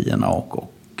hierarkierna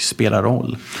och spela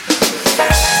roll.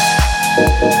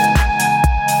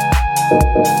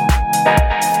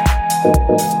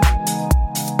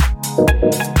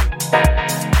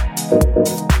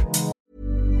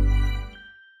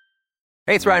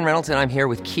 Hey, it's Ryan Reynolds, and I'm here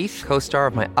with Keith, co-star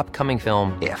of my upcoming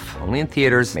film, If, only in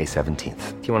theaters May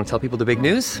 17th. Do you want to tell people the big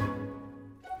news?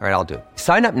 All right, I'll do it.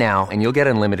 Sign up now and you'll get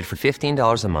unlimited for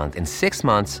 $15 a month and 6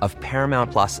 months of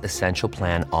Paramount Plus Essential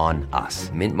Plan on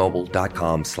us.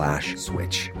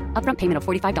 MintMobile.com/switch. Upfront payment of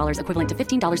 $45 equivalent to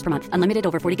 $15 per month. Unlimited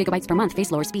over 40 gigabytes per month.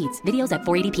 Face lower speeds. Videos at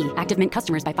 480p. Active Mint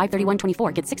customers by 531.24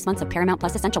 get 6 months of Paramount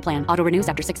Plus Essential Plan. Auto renews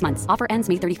after 6 months. Offer ends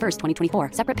May 31st, 2024.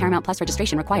 Separate Paramount Plus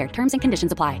registration required. Terms and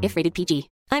conditions apply if rated PG.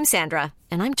 I'm Sandra,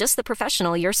 and I'm just the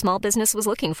professional your small business was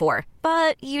looking for.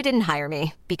 But you didn't hire me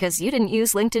because you didn't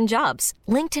use LinkedIn Jobs.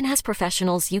 LinkedIn has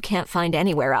professionals you can't find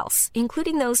anywhere else,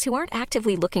 including those who aren't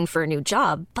actively looking for a new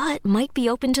job, but might be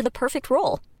open to the perfect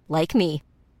role, like me.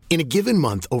 In a given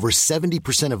month, over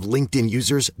 70% of LinkedIn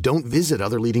users don't visit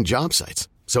other leading job sites.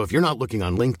 So if you're not looking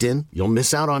on LinkedIn, you'll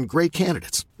miss out on great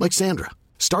candidates like Sandra.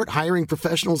 Start hiring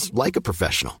professionals like a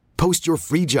professional. Post your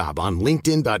free job on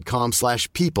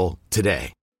linkedin.com/people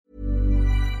today.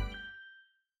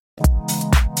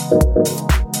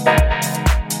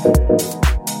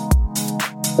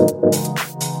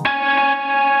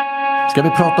 Ska vi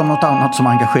prata om något annat som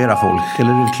engagerar folk? Eller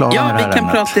är vi klara med det här vi kan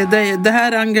ämnet? prata. Det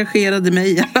här engagerade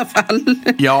mig i alla fall.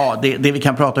 Ja, det vi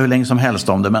kan prata hur länge som helst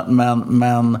om det.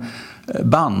 Men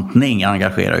bantning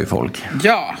engagerar ju folk.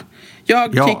 Ja,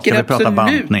 jag tycker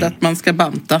absolut att man ska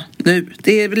banta nu.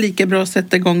 Det är väl lika bra att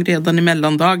sätta igång redan i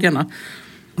mellandagarna.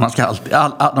 Man ska alltid,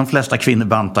 de flesta kvinnor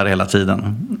bantar hela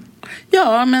tiden.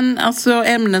 Ja, men alltså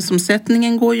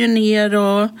ämnesomsättningen går ju ner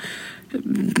och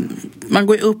man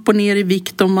går ju upp och ner i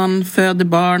vikt om man föder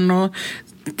barn, och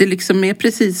det liksom är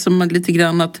precis som lite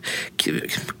grann att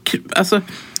alltså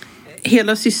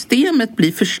hela systemet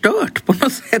blir förstört på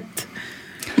något sätt.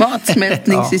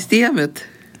 Matsmältningssystemet. Ja.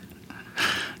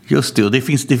 Just det, och det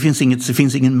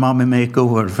finns ingen mommy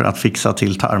makeover för att fixa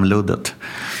till tarmluddet.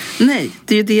 Nej,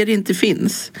 det är ju det inte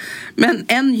finns. Men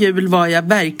en jul var jag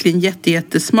verkligen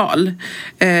jättesmal.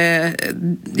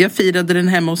 Jag firade den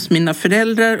hemma hos mina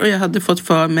föräldrar och jag hade fått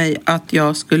för mig att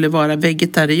jag skulle vara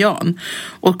vegetarian.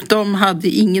 Och de hade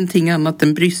ingenting annat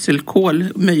än brysselkål,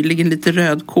 möjligen lite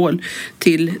rödkål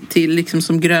till liksom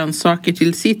som grönsaker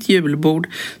till sitt julbord.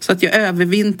 Så att jag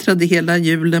övervintrade hela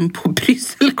julen på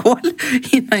brysselkål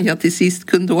innan jag till sist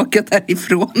kunde åka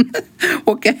därifrån.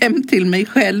 Åka hem till mig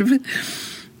själv.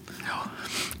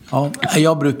 Ja,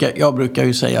 jag brukar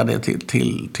ju säga det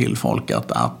till folk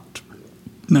att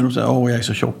när de säger jag är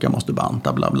så tjock, jag måste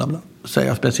banta, bla bla bla. Säger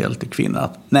jag speciellt till kvinnor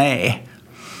att nej,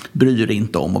 bryr dig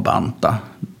inte om att banta.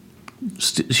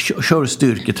 Kör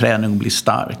styrketräning och bli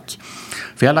stark.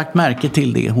 För jag har lagt märke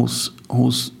till det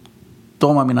hos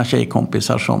de av mina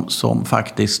tjejkompisar som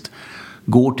faktiskt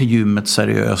går till gymmet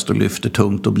seriöst och lyfter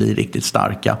tungt och blir riktigt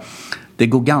starka. Det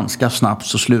går ganska snabbt,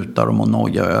 så slutar de att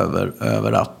noja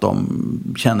över att de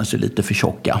känner sig lite för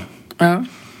tjocka. Ja.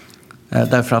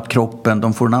 Därför att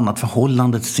de får en annat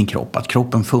förhållande till sin kropp. Att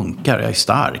kroppen funkar, jag är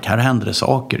stark, här händer det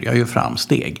saker, jag gör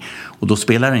framsteg. Och då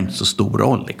spelar det inte så stor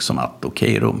roll liksom, att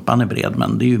okej, rumpan är bred,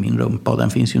 men det är ju min rumpa och den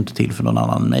finns ju inte till för någon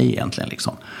annan än mig egentligen.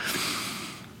 Liksom.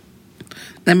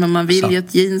 Nej, men man vill ju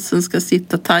att jeansen ska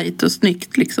sitta tajt och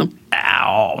snyggt liksom.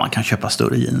 Ja, man kan köpa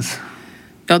större jeans.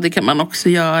 Ja, det kan man också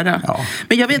göra. Ja.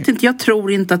 Men jag vet inte, jag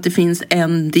tror inte att det finns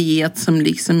en diet som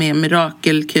liksom är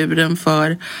mirakelkuren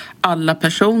för alla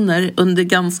personer. Under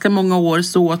ganska många år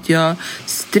så åt jag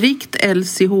strikt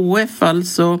LCHF,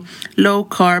 alltså low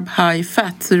carb high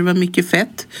fat, så det var mycket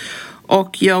fett.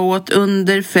 Och jag åt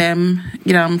under 5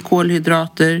 gram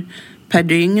kolhydrater per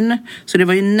dygn. Så det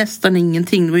var ju nästan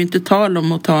ingenting. Det var ju inte tal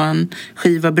om att ta en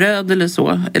skiva bröd eller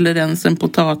så. Eller ens en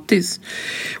potatis.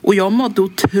 Och jag mådde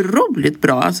otroligt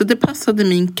bra. Alltså det passade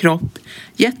min kropp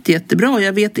jättebra.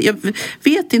 Jag vet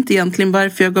inte egentligen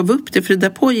varför jag gav upp det. För det där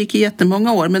pågick i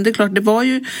jättemånga år. Men det är klart, det var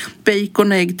ju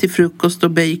bacon och ägg till frukost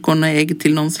och bacon och ägg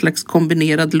till någon slags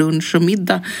kombinerad lunch och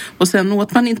middag. Och sen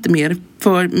åt man inte mer.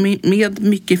 För med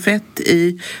mycket fett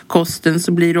i kosten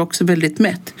så blir det också väldigt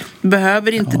mätt. Du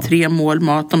behöver inte 3 mål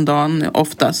mat om dagen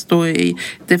oftast. Och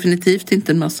definitivt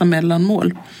inte en massa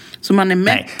mellanmål. Så man är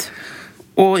mätt. Nej.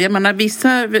 Och jag menar,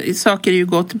 vissa saker är ju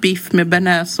gott. Biff med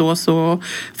bearnaisesås och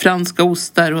franska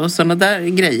ostar och sådana där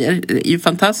grejer. Det är ju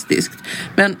fantastiskt.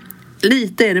 Men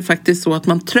lite är det faktiskt så att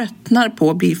man tröttnar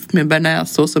på biff med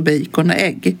bearnaisesås och bacon och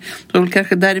ägg. Det är väl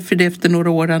kanske därför det efter några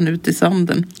år rann ut i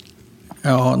sanden.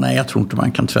 Ja, nej, jag tror inte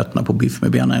man kan tröttna på biff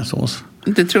med bearnaisesås.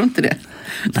 Du tror inte det?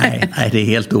 Nej, det är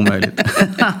helt omöjligt.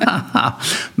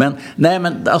 men det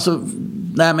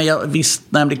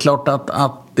är klart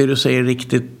att det du säger är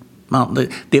riktigt.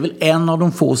 Det är väl en av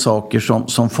de få saker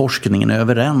som forskningen är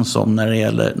överens om när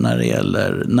det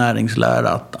gäller näringslära,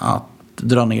 att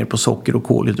dra ner på socker och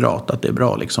kolhydrat, att det är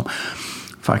bra liksom.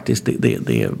 Faktiskt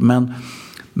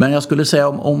men jag skulle säga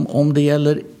om det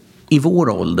gäller i vår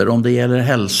ålder, om det gäller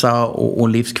hälsa och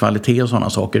livskvalitet och sådana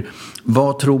saker,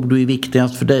 vad tror du är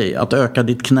viktigast för dig? Att öka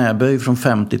ditt knäböj från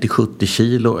 50 till 70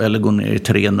 kilo eller gå ner i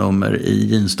 3 nummer i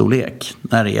jeansstorlek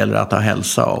när det gäller att ha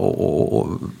hälsa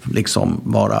och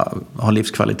liksom ha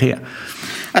livskvalitet?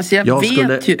 Alltså jag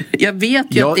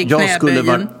vet ju att det är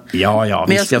knäböjen.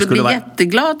 Men jag skulle bli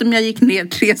jätteglad om jag gick ner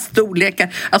 3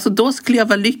 storlekar. Alltså då skulle jag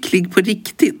vara lycklig på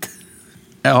riktigt.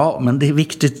 Ja, men det är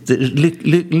viktigt.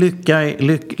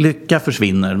 Lycka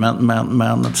försvinner,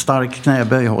 men ett stark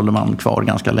knäböj håller man kvar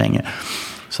ganska länge.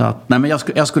 Så att, nej, men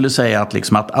jag skulle säga att,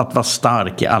 liksom att vara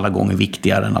stark är alla gånger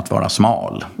viktigare än att vara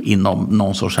smal inom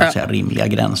någon sorts rimliga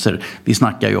gränser. Vi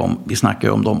snackar ju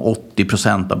om de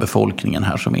 80% av befolkningen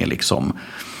här som är liksom,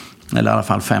 eller i alla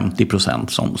fall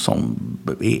 50% som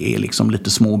är liksom lite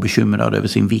små bekymrade över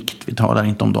sin vikt. Vi talar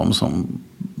inte om de som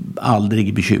aldrig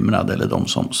är bekymrade eller de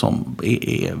som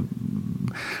är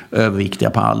överviktiga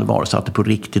på allvar så att det på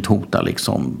riktigt hotar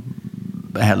liksom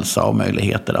hälsa och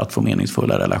möjligheter att få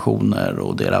meningsfulla relationer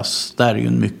och deras, där är ju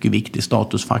en mycket viktig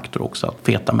statusfaktor också, att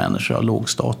feta människor har låg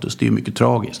status, det är ju mycket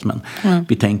tragiskt, men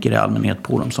vi tänker i allmänhet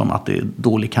på dem som att det är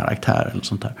dålig karaktär eller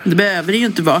sånt där. Det behöver det ju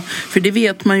inte vara, för det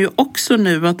vet man ju också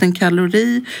nu att en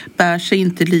kalori bär sig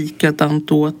inte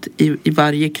likadant åt i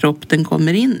varje kropp den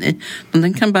kommer in i, men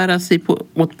den kan bära sig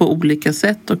åt på olika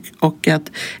sätt och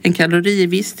att en kalori är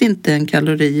visst inte en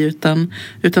kalori utan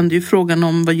det är ju frågan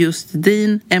om vad just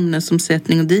din ämnesomsättning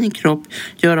och din kropp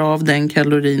gör av den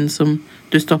kalorin som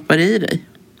du stoppar i dig.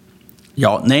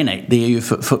 Ja, nej. Det är ju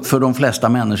för de flesta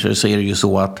människor så är det ju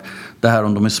så att det här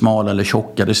om de är smala eller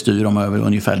tjocka, det styr de över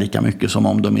ungefär lika mycket som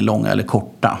om de är långa eller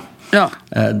korta. Ja.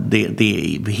 Det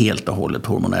är helt och hållet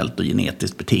hormonellt och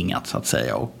genetiskt betingat så att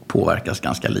säga och påverkas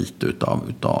ganska lite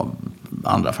utav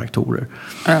andra faktorer.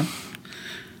 Ja.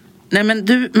 Nej, men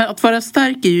att vara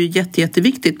stark är ju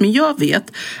jätteviktigt. Men jag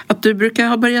vet att du brukar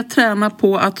ha börjat träna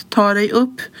på att ta dig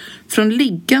upp från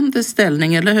liggande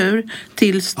ställning, eller hur?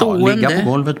 Till stående. Ja, ligga på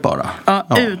golvet bara.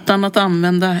 Ja. Utan att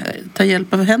ta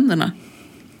hjälp av händerna.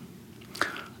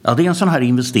 Ja, det är en sån här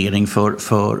investering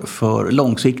för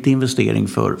långsiktig investering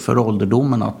för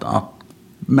ålderdomen. Att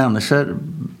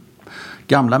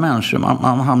gamla människor,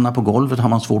 man hamnar på golvet, har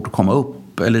man svårt att komma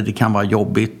upp. Eller det kan vara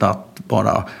jobbigt att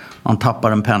bara... Man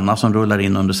tappar en penna som rullar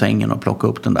in under sängen och plockar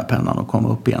upp den där pennan och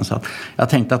kommer upp igen. Så att jag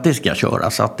tänkte att det ska jag köra.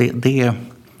 Så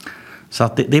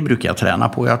att det brukar jag träna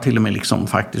på. Jag har till och med liksom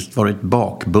faktiskt varit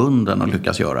bakbunden och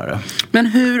lyckats göra det.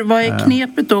 Men vad är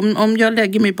knepet om jag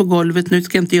lägger mig på golvet? Nu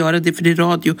ska jag inte göra det för det är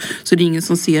radio så det är ingen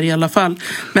som ser i alla fall.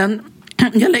 Men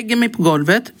jag lägger mig på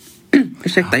golvet.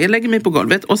 Jag lägger mig på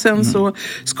golvet och sen så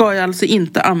ska jag alltså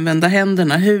inte använda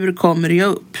händerna. Hur kommer jag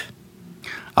upp?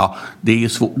 Ja, det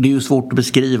är ju svårt att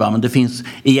beskriva, men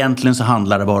egentligen så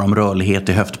handlar det bara om rörlighet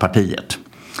i höftpartiet.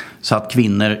 Så att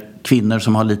kvinnor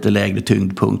som har lite lägre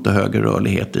tyngdpunkt och högre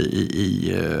rörlighet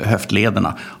i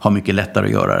höftlederna har mycket lättare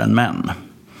att göra än män.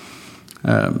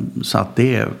 Så att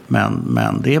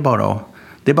men det är bara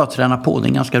att träna på, det är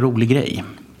en ganska rolig grej.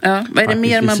 Ja, vad är det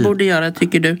mer man borde göra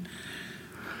tycker du?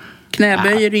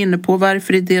 Knäböj är du inne på,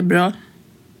 varför är det bra?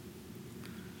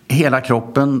 Hela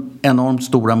kroppen, enormt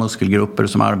stora muskelgrupper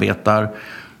som arbetar.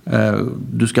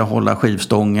 Du ska hålla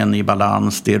skivstången i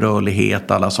balans, det är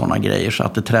rörlighet, alla sådana grejer så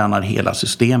att det tränar hela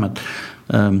systemet.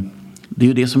 Det är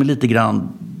ju det som är lite grann,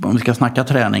 om vi ska snacka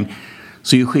träning,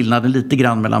 så är ju skillnaden lite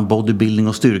grann mellan bodybuilding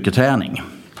och styrketräning.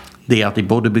 Det är att i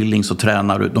bodybuilding så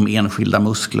tränar du de enskilda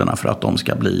musklerna för att de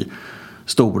ska bli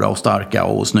stora och starka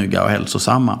och snygga och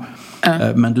hälsosamma.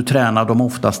 Men du tränar dem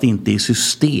oftast inte i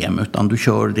system utan du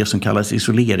kör det som kallas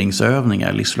isoleringsövningar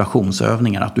eller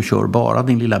isolationsövningar. Att du kör bara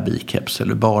din lilla biceps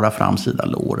eller bara framsida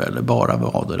lår eller bara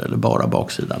vader eller bara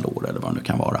baksida lår eller vad det nu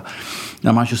kan vara.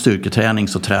 När man kör styrketräning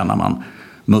så tränar man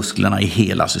musklerna i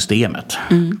hela systemet.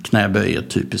 Knäböj är ett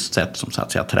typiskt sätt som så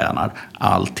att säga tränar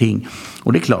allting.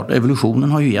 Och det är klart,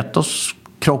 evolutionen har ju gett oss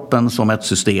kroppen som ett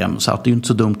system så att det är inte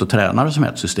så dumt att träna det som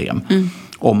ett system.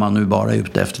 Om man nu bara är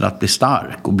ute efter att bli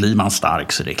stark. Och blir man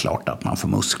stark så är det klart att man får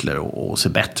muskler och ser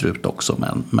bättre ut också.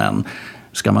 Men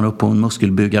ska man upp på en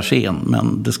muskelbyggarscen,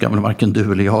 men det ska väl varken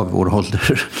du eller jag i vår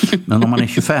ålder. Men om man är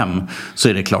 25 så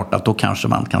är det klart att då kanske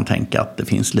man kan tänka att det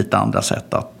finns lite andra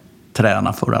sätt att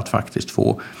träna för att faktiskt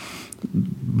få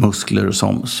muskler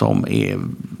som är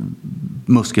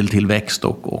muskeltillväxt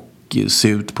och se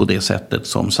ut på det sättet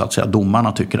som så att säga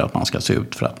domarna tycker att man ska se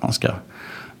ut för att man ska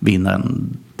vinna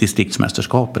en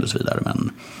distriktsmästerskap eller så vidare.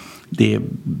 Men det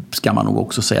ska man nog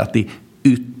också säga att det är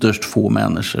ytterst få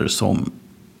människor som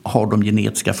har de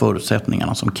genetiska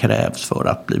förutsättningarna som krävs för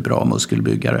att bli bra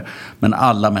muskelbyggare. Men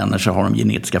alla människor har de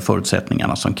genetiska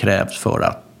förutsättningarna som krävs för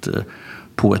att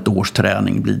på ett års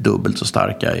träning bli dubbelt så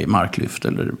starka i marklyft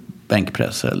eller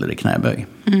bänkpress eller i knäböj.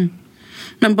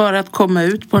 Men bara att komma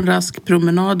ut på en rask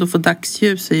promenad och få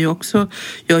dagsljus är ju också,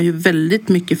 gör ju väldigt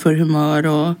mycket för humör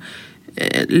och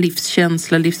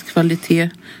livskänsla,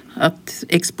 livskvalitet. Att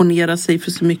exponera sig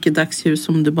för så mycket dagsljus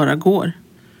som det bara går.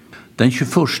 Den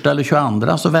 21 eller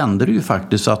 22 så vänder det ju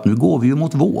faktiskt så att nu går vi ju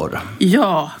mot vår.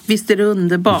 Ja, visst är det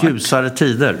underbart. Ljusare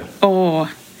tider.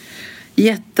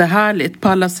 Jättehärligt på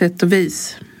alla sätt och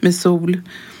vis med sol.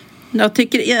 Jag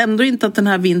tycker ändå inte att den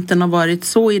här vintern har varit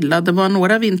så illa. Det var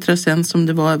några vintrar sen som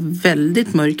det var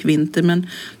väldigt mörk vinter. Men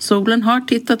solen har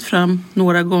tittat fram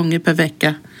några gånger per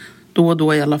vecka. Då och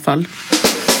då i alla fall.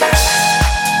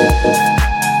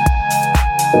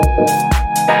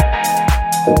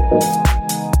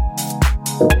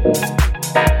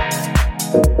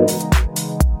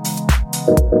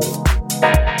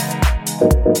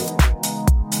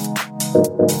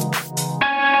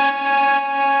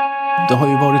 Det har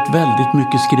ju varit väldigt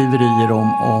mycket skriverier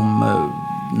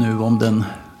om den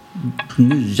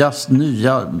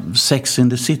nya Sex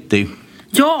and the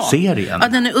City-serien. Ja,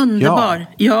 den är underbar.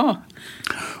 Ja.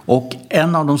 Och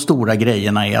en av de stora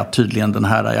grejerna är att tydligen den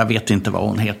här, jag vet inte vad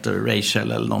hon heter,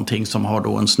 Rachel eller någonting, som har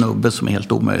då en snubbe som är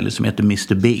helt omöjlig som heter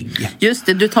Mr. Big. Just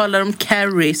det, du talar om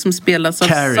Carrie som spelas av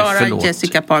Sarah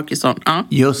Jessica Parkinson. Ja.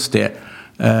 Just det.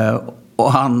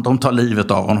 Och de tar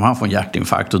livet av honom, han får en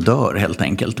hjärtinfarkt och dör helt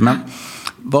enkelt. Men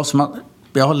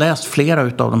jag har läst flera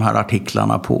av de här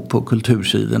artiklarna på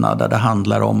kultursidorna där det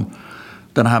handlar om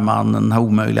den här mannen, den här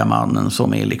omöjliga mannen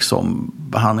som är liksom,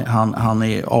 han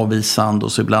är avvisande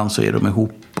och så ibland så är de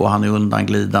ihop och han är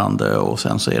undanglidande och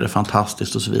sen så är det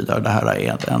fantastiskt och så vidare. Det här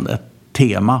är ett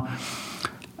tema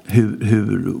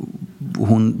hur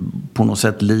hon på något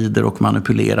sätt lider och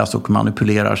manipuleras och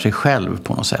manipulerar sig själv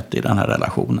på något sätt i den här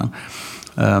relationen.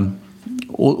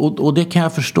 Och det kan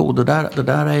jag förstå. Det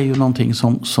där är ju någonting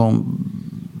som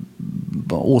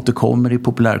återkommer i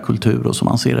populärkultur och som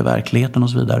man ser i verkligheten och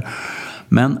så vidare.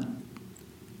 Men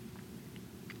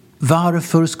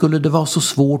varför skulle det vara så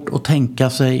svårt att tänka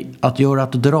sig att göra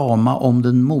ett drama om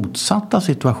den motsatta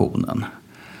situationen?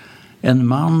 En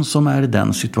man som är i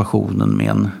den situationen med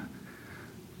en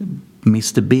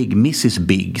Mr. Big, Mrs.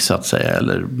 Big så att säga,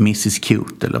 eller Mrs.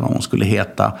 Cute eller vad hon skulle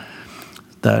heta,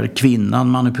 där kvinnan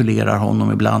manipulerar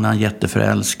honom, ibland är han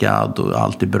jätteförälskad och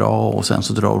allt är bra och sen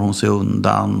så drar hon sig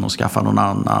undan och skaffar någon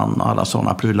annan och alla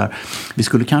sådana prylar. Vi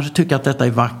skulle kanske tycka att detta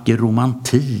är vacker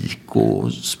romantik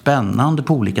och spännande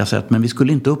på olika sätt, men vi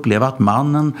skulle inte uppleva att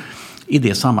mannen i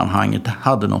det sammanhanget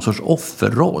hade någon sorts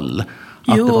offerroll.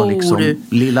 Att det var liksom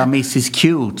lilla Mrs.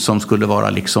 Cute som skulle vara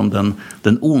liksom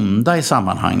den onda i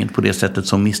sammanhanget på det sättet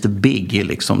som Mr. Big är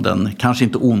liksom den, kanske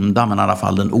inte onda men i alla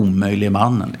fall den omöjliga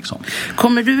mannen liksom.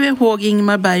 Kommer du ihåg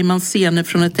Ingmar Bergmans scener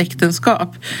från Ett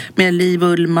äktenskap med Liv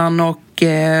Ullmann och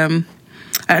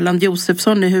Erland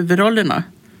Josephson i huvudrollerna?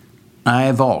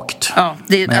 Nej, vagt. Ja,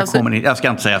 men jag ska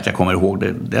inte säga att jag kommer ihåg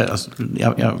det.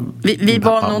 Vi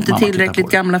var nog inte tillräckligt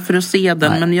gamla för att se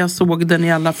den. Nej. Men jag såg den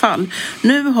i alla fall.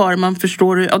 Nu har man,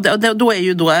 förstår du, då är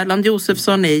ju då Erland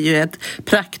Josephson är ju ett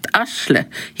praktarsle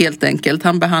helt enkelt.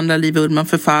 Han behandlar Liv Ullmann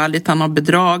förfärligt. Han har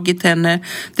bedragit henne.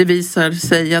 Det visar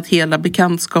sig att hela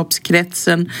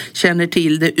bekantskapskretsen känner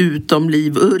till det utom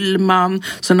Liv Ullmann.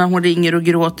 Så när hon ringer och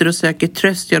gråter och söker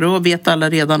tröst, då vet alla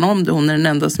redan om det. Hon är den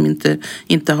enda som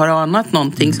inte har anat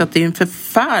någonting, så att det är en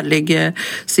förfärlig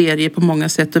serie på många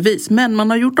sätt och vis, men man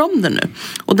har gjort om den nu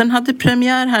och den hade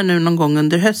premiär här nu någon gång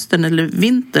under hösten eller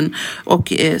vintern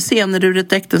och Scener ur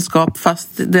ett äktenskap, fast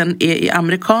den är i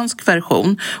amerikansk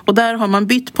version och där har man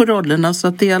bytt på rollerna så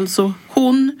att det är alltså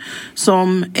hon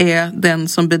som är den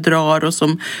som bedrar och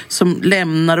som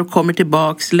lämnar och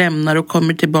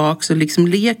kommer tillbaks och liksom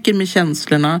leker med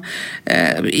känslorna.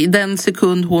 I den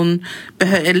sekund hon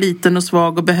är liten och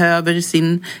svag och behöver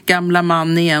sin gamla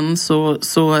man igen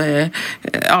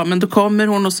men då kommer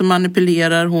hon och så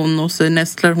manipulerar hon och så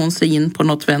nästlar hon sig in på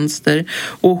något vänster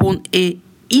och hon är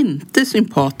inte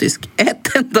sympatisk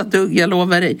ett enda dugg, jag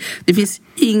lovar dig. Det finns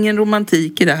ingen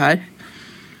romantik i det här.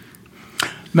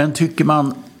 Men tycker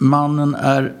man mannen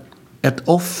är ett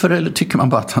offer eller tycker man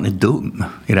bara att han är dum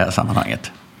i det här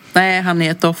sammanhanget? Nej, han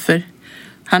är ett offer.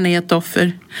 Han är ett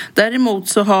offer. Däremot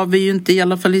så har vi ju inte, i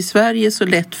alla fall i Sverige, så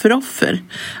lätt för offer.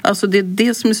 Alltså det är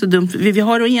det som är så dumt. Vi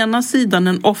har å ena sidan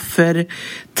en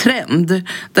offertrend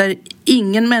där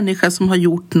ingen människa som har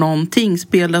gjort någonting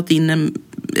spelat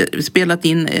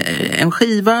in en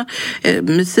skiva,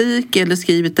 musik eller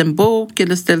skrivit en bok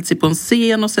eller ställt sig på en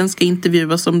scen och sen ska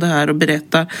intervjuas om det här och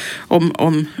berätta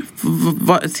om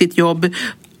sitt jobb.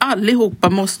 allihopa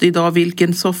måste idag,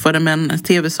 vilken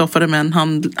tv-soffa de än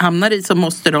hamnar i, så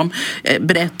måste de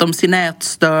berätta om sin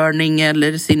ätstörning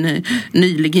eller sin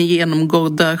nyligen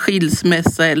genomgådda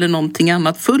skilsmässa eller någonting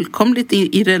annat fullkomligt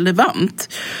irrelevant.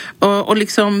 Och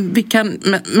liksom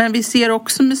men vi ser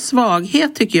också med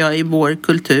svaghet, tycker jag, i vår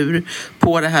kultur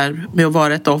på det här med att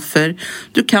vara ett offer.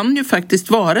 Du kan ju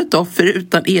faktiskt vara ett offer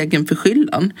utan egen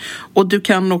förskyllan, och du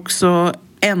kan också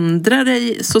ändra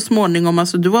dig så småningom.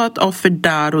 Alltså du var ett offer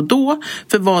där och då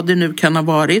för vad det nu kan ha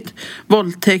varit.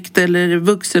 Våldtäkt eller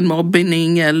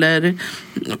vuxenmobbning eller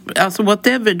alltså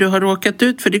whatever du har råkat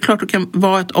ut för. Det är klart du kan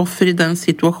vara ett offer i den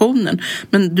situationen.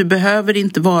 Men du behöver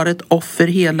inte vara ett offer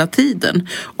hela tiden.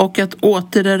 Och att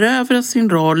återerövra sin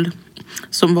roll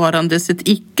som varandes ett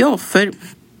icke-offer,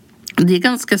 det är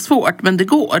ganska svårt, men det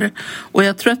går. Och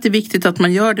jag tror att det är viktigt att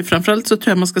man gör det. Framförallt så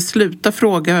tror jag man ska sluta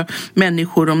fråga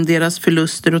människor om deras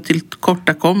förluster och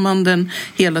tillkortakommanden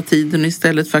hela tiden.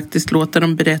 Istället faktiskt låta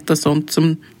dem berätta sånt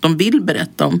som de vill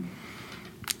berätta om.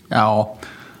 Ja,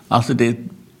 alltså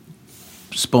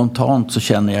spontant så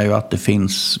känner jag ju att det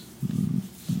finns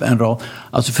en rad.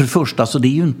 Alltså för det första så det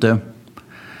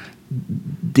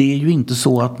är ju inte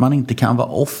så att man inte kan vara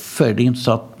offer. Det är inte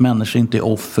så att människor inte är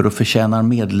offer och förtjänar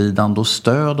medlidande och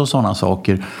stöd och sådana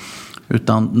saker.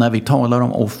 Utan när vi talar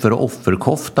om offer och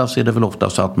offerkofta så är det väl ofta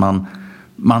så att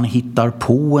man hittar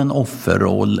på en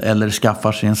offerroll eller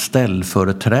skaffar sig en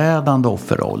ställföreträdande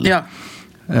offerroll. Ja.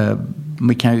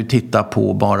 Vi kan ju titta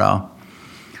på bara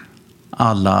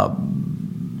alla,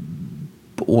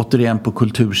 återigen på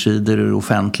kultursidor,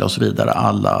 offentliga och så vidare,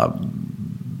 alla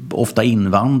ofta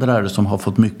invandrare som har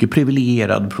fått mycket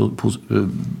privilegierade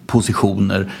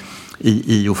positioner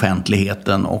i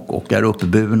offentligheten och är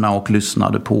uppburna och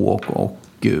lyssnade på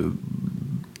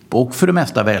och för det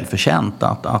mesta välförtjänt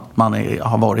att man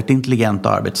har varit intelligent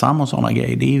och arbetsam och sådana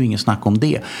grejer. Det är ju ingen snack om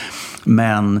det.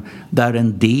 Men där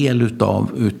en del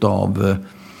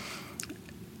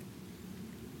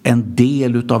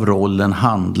utav rollen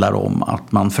handlar om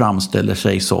att man framställer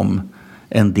sig som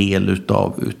en del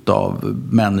utav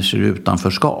människor i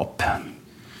utanförskap.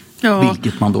 Ja.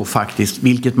 Vilket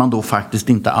man då faktiskt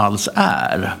inte alls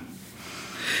är.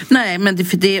 Nej, men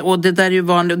det där är ju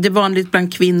vanligt. Det är vanligt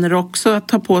bland kvinnor också att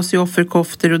ta på sig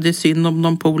offerkoftor, och det är synd om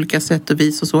dem på olika sätt och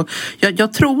vis och så.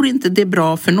 Jag tror inte det är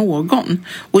bra för någon.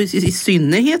 Och i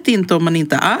synnerhet inte om man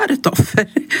inte är ett offer.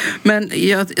 Men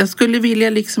jag skulle vilja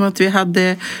liksom att vi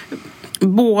hade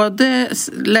både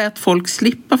lät folk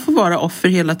slippa få vara offer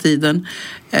hela tiden.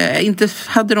 Inte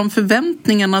hade de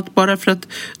förväntningarna att bara för att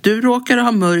du råkar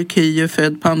ha mörk hy och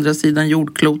född på andra sidan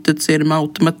jordklotet så är det med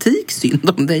automatik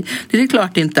synd om dig. Det är det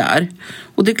klart det inte är.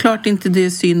 Och det är klart inte det är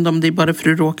synd om dig bara för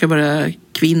att du råkar vara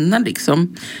kvinna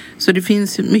liksom. Så det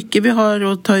finns mycket vi har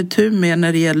att ta itu med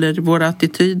när det gäller våra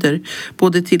attityder.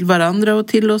 Både till varandra och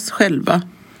till oss själva.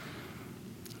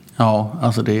 Ja,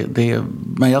 alltså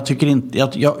men jag tycker inte,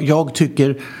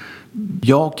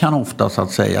 jag kan ofta så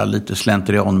att säga lite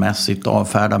slentrianmässigt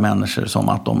avfärda människor som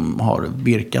att de har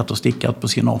virkat och stickat på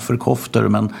sina offerkoftor,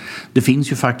 men det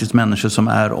finns ju faktiskt människor som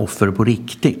är offer på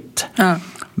riktigt. Ja.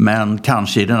 Men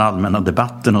kanske i den allmänna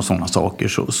debatten och sådana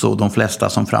saker så de flesta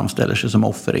som framställer sig som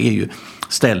offer är ju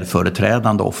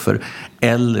ställföreträdande offer,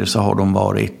 eller så har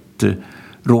de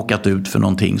råkat ut för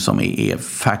någonting som är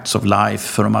facts of life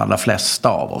för de allra flesta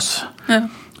av oss. Ja.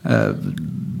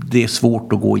 Det är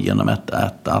svårt att gå igenom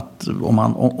att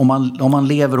om man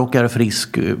lever och är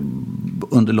frisk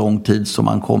under lång tid så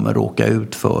man kommer råka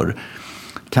ut för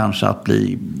kanske att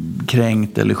bli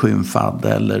kränkt eller skymfad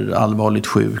eller allvarligt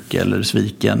sjuk eller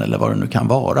sviken eller vad det nu kan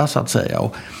vara så att säga.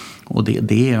 Och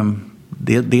det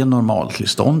är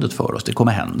normaltillståndet för oss. Det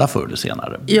kommer hända förr eller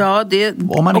senare. Ja, det är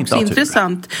också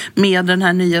intressant med den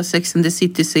här nya Sex and the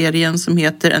City-serien som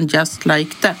heter And Just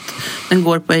Like That. Den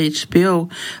går på HBO.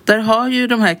 Där har ju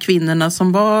de här kvinnorna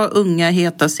som var unga,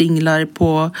 heta singlar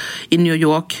i New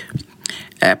York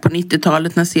på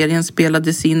 90-talet när serien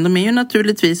spelades in. De är ju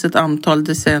naturligtvis ett antal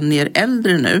decennier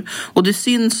äldre nu. Och det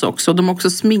syns också. De har också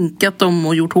sminkat dem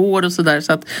och gjort hår och sådär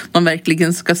så att de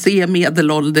verkligen ska se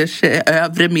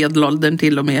övre medelåldern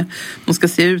till och med. De ska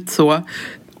se ut så.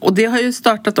 Och det har ju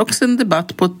startat också en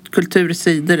debatt på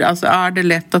kultursidor. Alltså, är det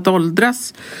lätt att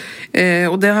åldras?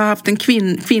 Och det har haft en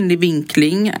kvinnlig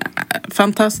vinkling.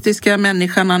 Fantastiska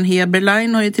människan Ann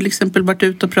Heberlein har ju till exempel varit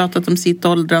ute och pratat om sitt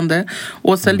åldrande.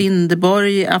 Åsa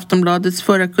Linderborg, Aftonbladets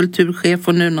förra kulturchef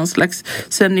och nu någon slags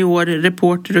senior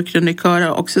reporter och krönikör,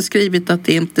 har också skrivit att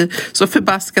det inte är så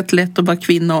förbaskat lätt att vara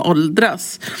kvinna och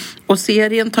åldras. Och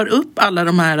serien tar upp alla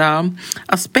de här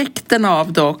aspekterna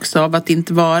av det också, av att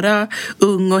inte vara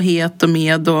ung och het och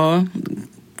med och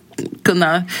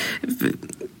kunna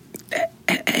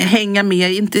hänga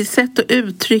med, inte sätt att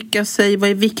uttrycka sig, vad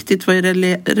är viktigt, vad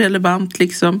är relevant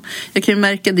liksom. Jag kan ju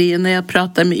märka det när jag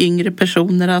pratar med yngre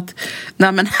personer att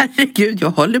nej men herregud, jag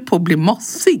håller på att bli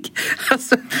mossig.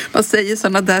 Alltså, man säger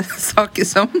sådana där saker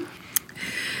som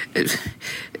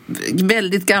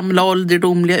väldigt gamla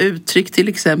ålderdomliga uttryck till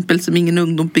exempel som ingen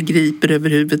ungdom begriper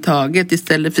överhuvudtaget,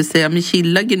 istället för att säga men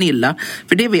chilla Gunilla,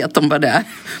 för det vet de vad det är.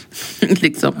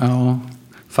 Liksom. Ja,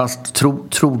 fast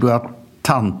tror du att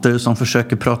tanter som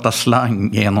försöker prata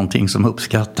slang är någonting som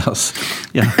uppskattas?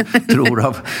 Jag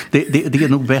tror det är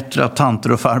nog bättre att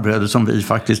tanter och farbröder som vi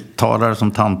faktiskt talar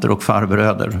som tanter och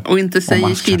farbröder. Och inte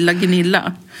säger chilla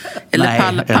Gunilla. Eller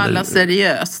Nej, palla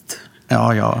seriöst.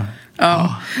 Ja.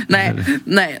 Ja,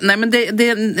 nej, men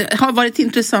det har varit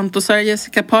intressant och Sarah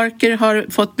Jessica Parker har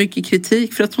fått mycket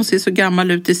kritik för att hon ser så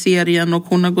gammal ut i serien och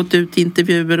hon har gått ut i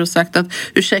intervjuer och sagt att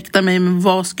ursäkta mig, men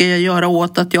vad ska jag göra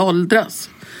åt att jag åldras?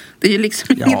 Det är ju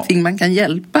liksom ingenting man kan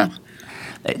hjälpa.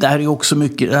 Det här är också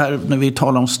mycket, det här, när vi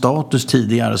talar om status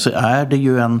tidigare så är det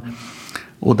ju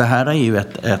och det här är ju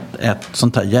ett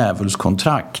sånt här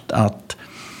djävulskontrakt att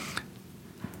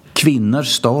kvinnors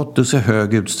status i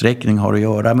hög utsträckning har att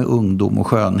göra med ungdom och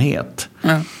skönhet.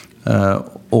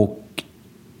 Och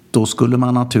då skulle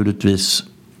man naturligtvis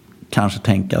kanske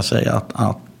tänka sig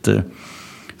att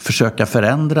försöka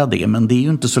förändra det. Men det är ju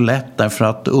inte så lätt, därför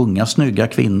att unga snygga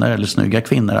kvinnor, eller snygga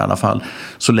kvinnor i alla fall,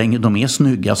 så länge de är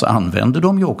snygga så använder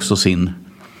de ju också sin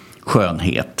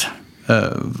skönhet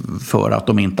för att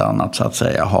de inte annat så att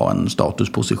säga har en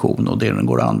statusposition och det den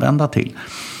går att använda till.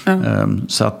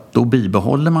 Så att då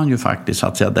bibehåller man ju faktiskt så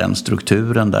att säga den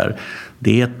strukturen där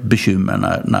det är ett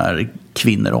bekymmer när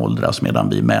kvinnor åldras, medan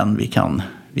vi män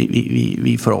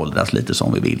vi får åldras lite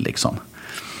som vi vill liksom.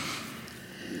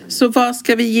 Så vad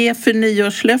ska vi ge för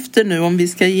nyårslöfte nu, om vi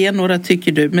ska ge några,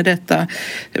 tycker du, med detta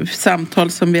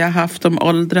samtal som vi har haft om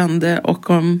åldrande och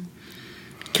om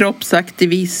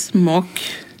kroppsaktivism och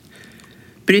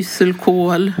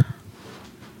Brysselkål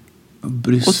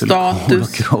och status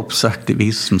och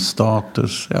kroppsaktivism,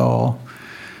 status,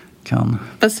 kan.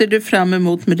 Vad ser du fram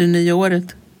emot med det nya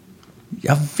året?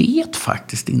 Jag vet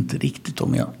faktiskt inte riktigt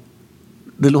om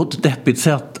det låter deppigt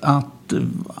så att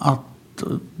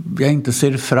jag inte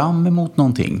ser fram emot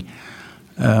någonting.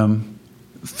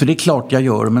 För det är klart jag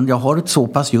gör, men jag har ett så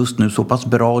pass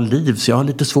bra liv så jag har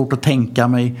lite svårt att tänka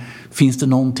mig, finns det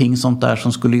någonting sånt där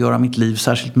som skulle göra mitt liv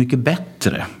särskilt mycket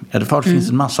bättre? I alla fall finns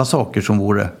det en massa saker som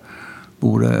vore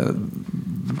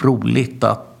roligt,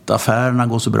 att affärerna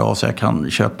går så bra så jag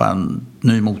kan köpa en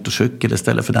ny motorcykel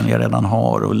istället för den jag redan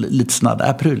har och lite sådana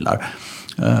där prylar.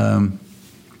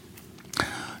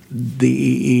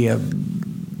 Det är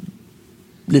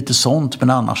lite sånt, men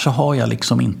annars så har jag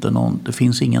liksom inte det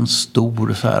finns ingen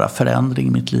stor så här förändring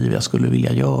i mitt liv jag skulle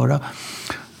vilja göra.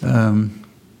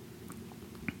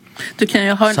 Du kan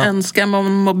ju ha en önskan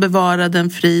om att bevara den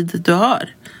frid du har.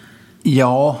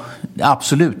 Ja,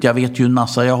 absolut. Jag vet ju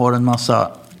jag har en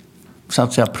massa så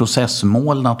att säga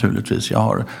processmål naturligtvis. Jag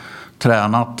har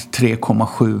tränat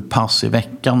 3,7 pass i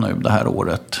veckan nu det här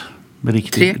året.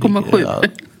 3,7?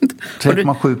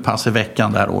 3,7 pass i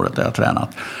veckan det här året har jag tränat.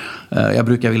 Jag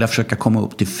brukar vilja försöka komma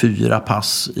upp till 4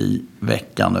 pass i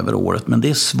veckan över året. Men det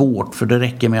är svårt, för det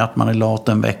räcker med att man är lat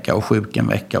en vecka och sjuk en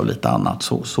vecka och lite annat.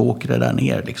 Så åker det där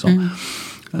ner liksom.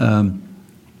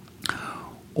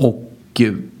 Och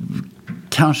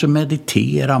kanske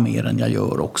meditera mer än jag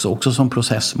gör också som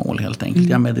processmål helt enkelt.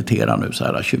 Jag mediterar nu så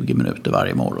här 20 minuter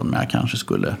varje morgon, men jag kanske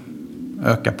skulle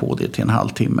öka på det till en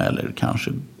halvtimme eller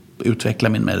kanske utveckla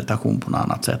min meditation på något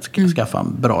annat sätt. Skaffa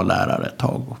en bra lärare ett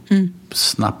tag och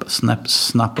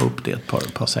snappa upp det ett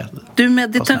par sätt. Du,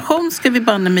 meditation ska vi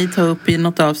banne mig ta upp i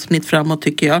något avsnitt framåt,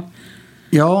 tycker jag.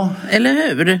 Ja. Eller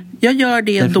hur? Jag gör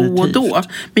det definitivt. Då och då.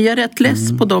 Men jag är rätt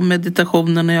less på de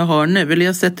meditationerna jag har nu. Eller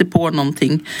jag sätter på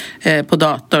någonting på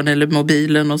datorn eller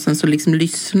mobilen och sen så liksom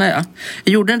lyssnar jag.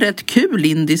 Jag gjorde en rätt kul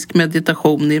indisk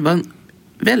meditation. Det var en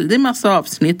väldigt massa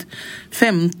avsnitt.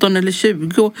 15 eller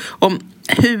 20 om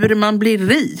hur man blir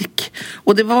rik.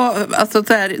 Och det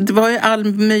var ju all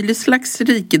möjlig slags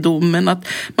rikedom, men att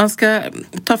man ska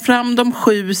ta fram de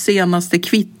 7 senaste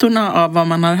kvittorna av vad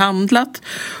man har handlat.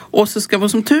 Och så ska,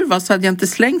 som tur var, så hade jag inte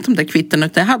slängt de där kvittorna,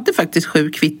 utan jag hade faktiskt 7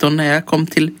 kvitton när jag kom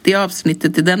till det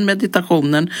avsnittet i den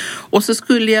meditationen. Och så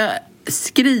skulle jag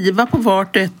skriva på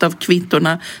vart och ett av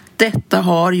kvittorna: detta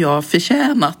har jag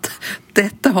förtjänat.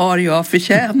 Detta har jag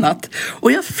förtjänat.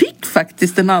 Och jag fick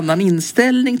faktiskt en annan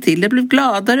inställning till. Jag blev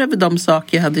gladare över de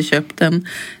saker jag hade köpt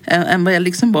än vad jag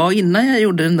liksom var innan jag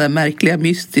gjorde den där märkliga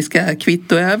mystiska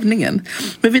kvittoövningen.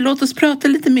 Men vi låter oss prata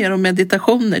lite mer om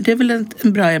meditationer. Det är väl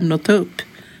en bra ämne att ta upp.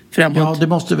 framåt. Ja, det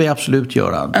måste vi absolut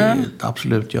göra.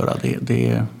 Absolut göra.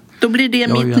 Då blir det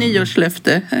mitt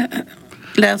nyårslöfte.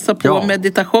 Läsa på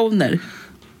meditationer.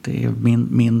 Det är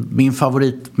min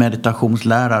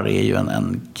favoritmeditationslärare är ju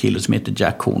en kille som heter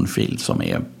Jack Kornfield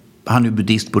han är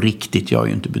buddhist på riktigt. Jag är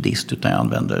ju inte buddhist utan jag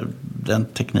använder den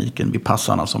tekniken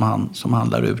Vipassana som han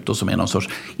lär ut och som är någon sorts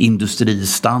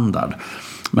industristandard.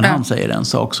 Men han säger en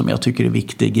sak som jag tycker är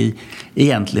viktig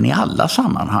egentligen i alla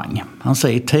sammanhang. Han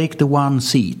säger take the one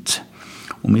seat.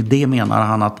 Och med det menar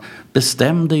han att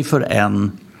bestäm dig för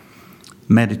en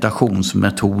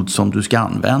meditationsmetod som du ska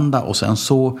använda och sen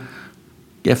så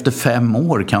efter 5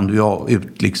 år kan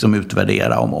du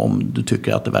utvärdera om du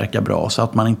tycker att det verkar bra. Så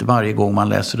att man inte varje gång man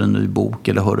läser en ny bok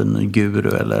eller hör en ny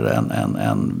guru eller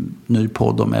en ny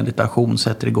podd om meditation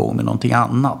sätter igång med någonting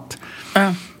annat.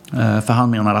 För han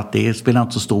menar att det spelar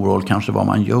inte så stor roll kanske vad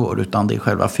man gör utan det är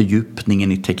själva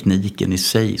fördjupningen i tekniken i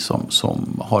sig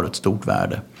som har ett stort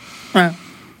värde.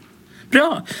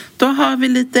 Bra, då har vi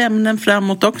lite ämnen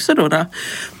framåt också då.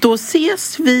 Då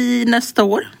ses vi nästa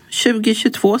år.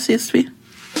 2022 ses vi.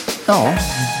 Ja,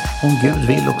 om Gud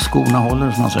vill och skorna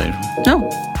håller som man säger.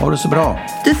 Ja. Ha det så bra.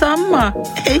 Detsamma.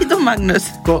 Hej då Magnus.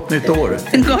 Gott nytt år.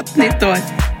 Gott nytt år.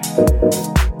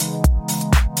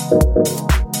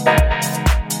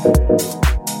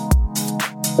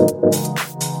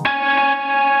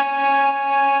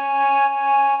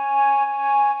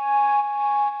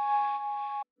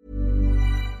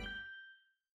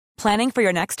 Planning for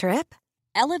your next trip?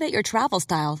 Elevate your travel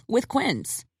style with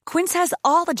Quince. Quince has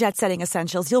all the jet-setting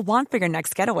essentials you'll want for your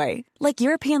next getaway, like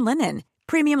European linen,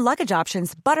 premium luggage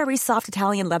options, buttery soft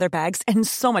Italian leather bags, and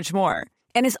so much more.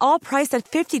 And is all priced at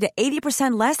 50 to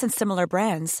 80% less than similar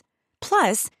brands.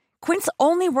 Plus, Quince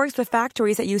only works with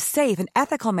factories that use safe and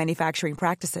ethical manufacturing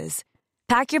practices.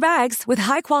 Pack your bags with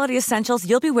high-quality essentials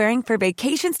you'll be wearing for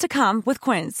vacations to come with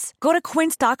Quince. Go to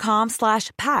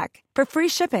quince.com/pack for free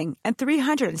shipping and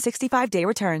 365-day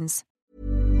returns.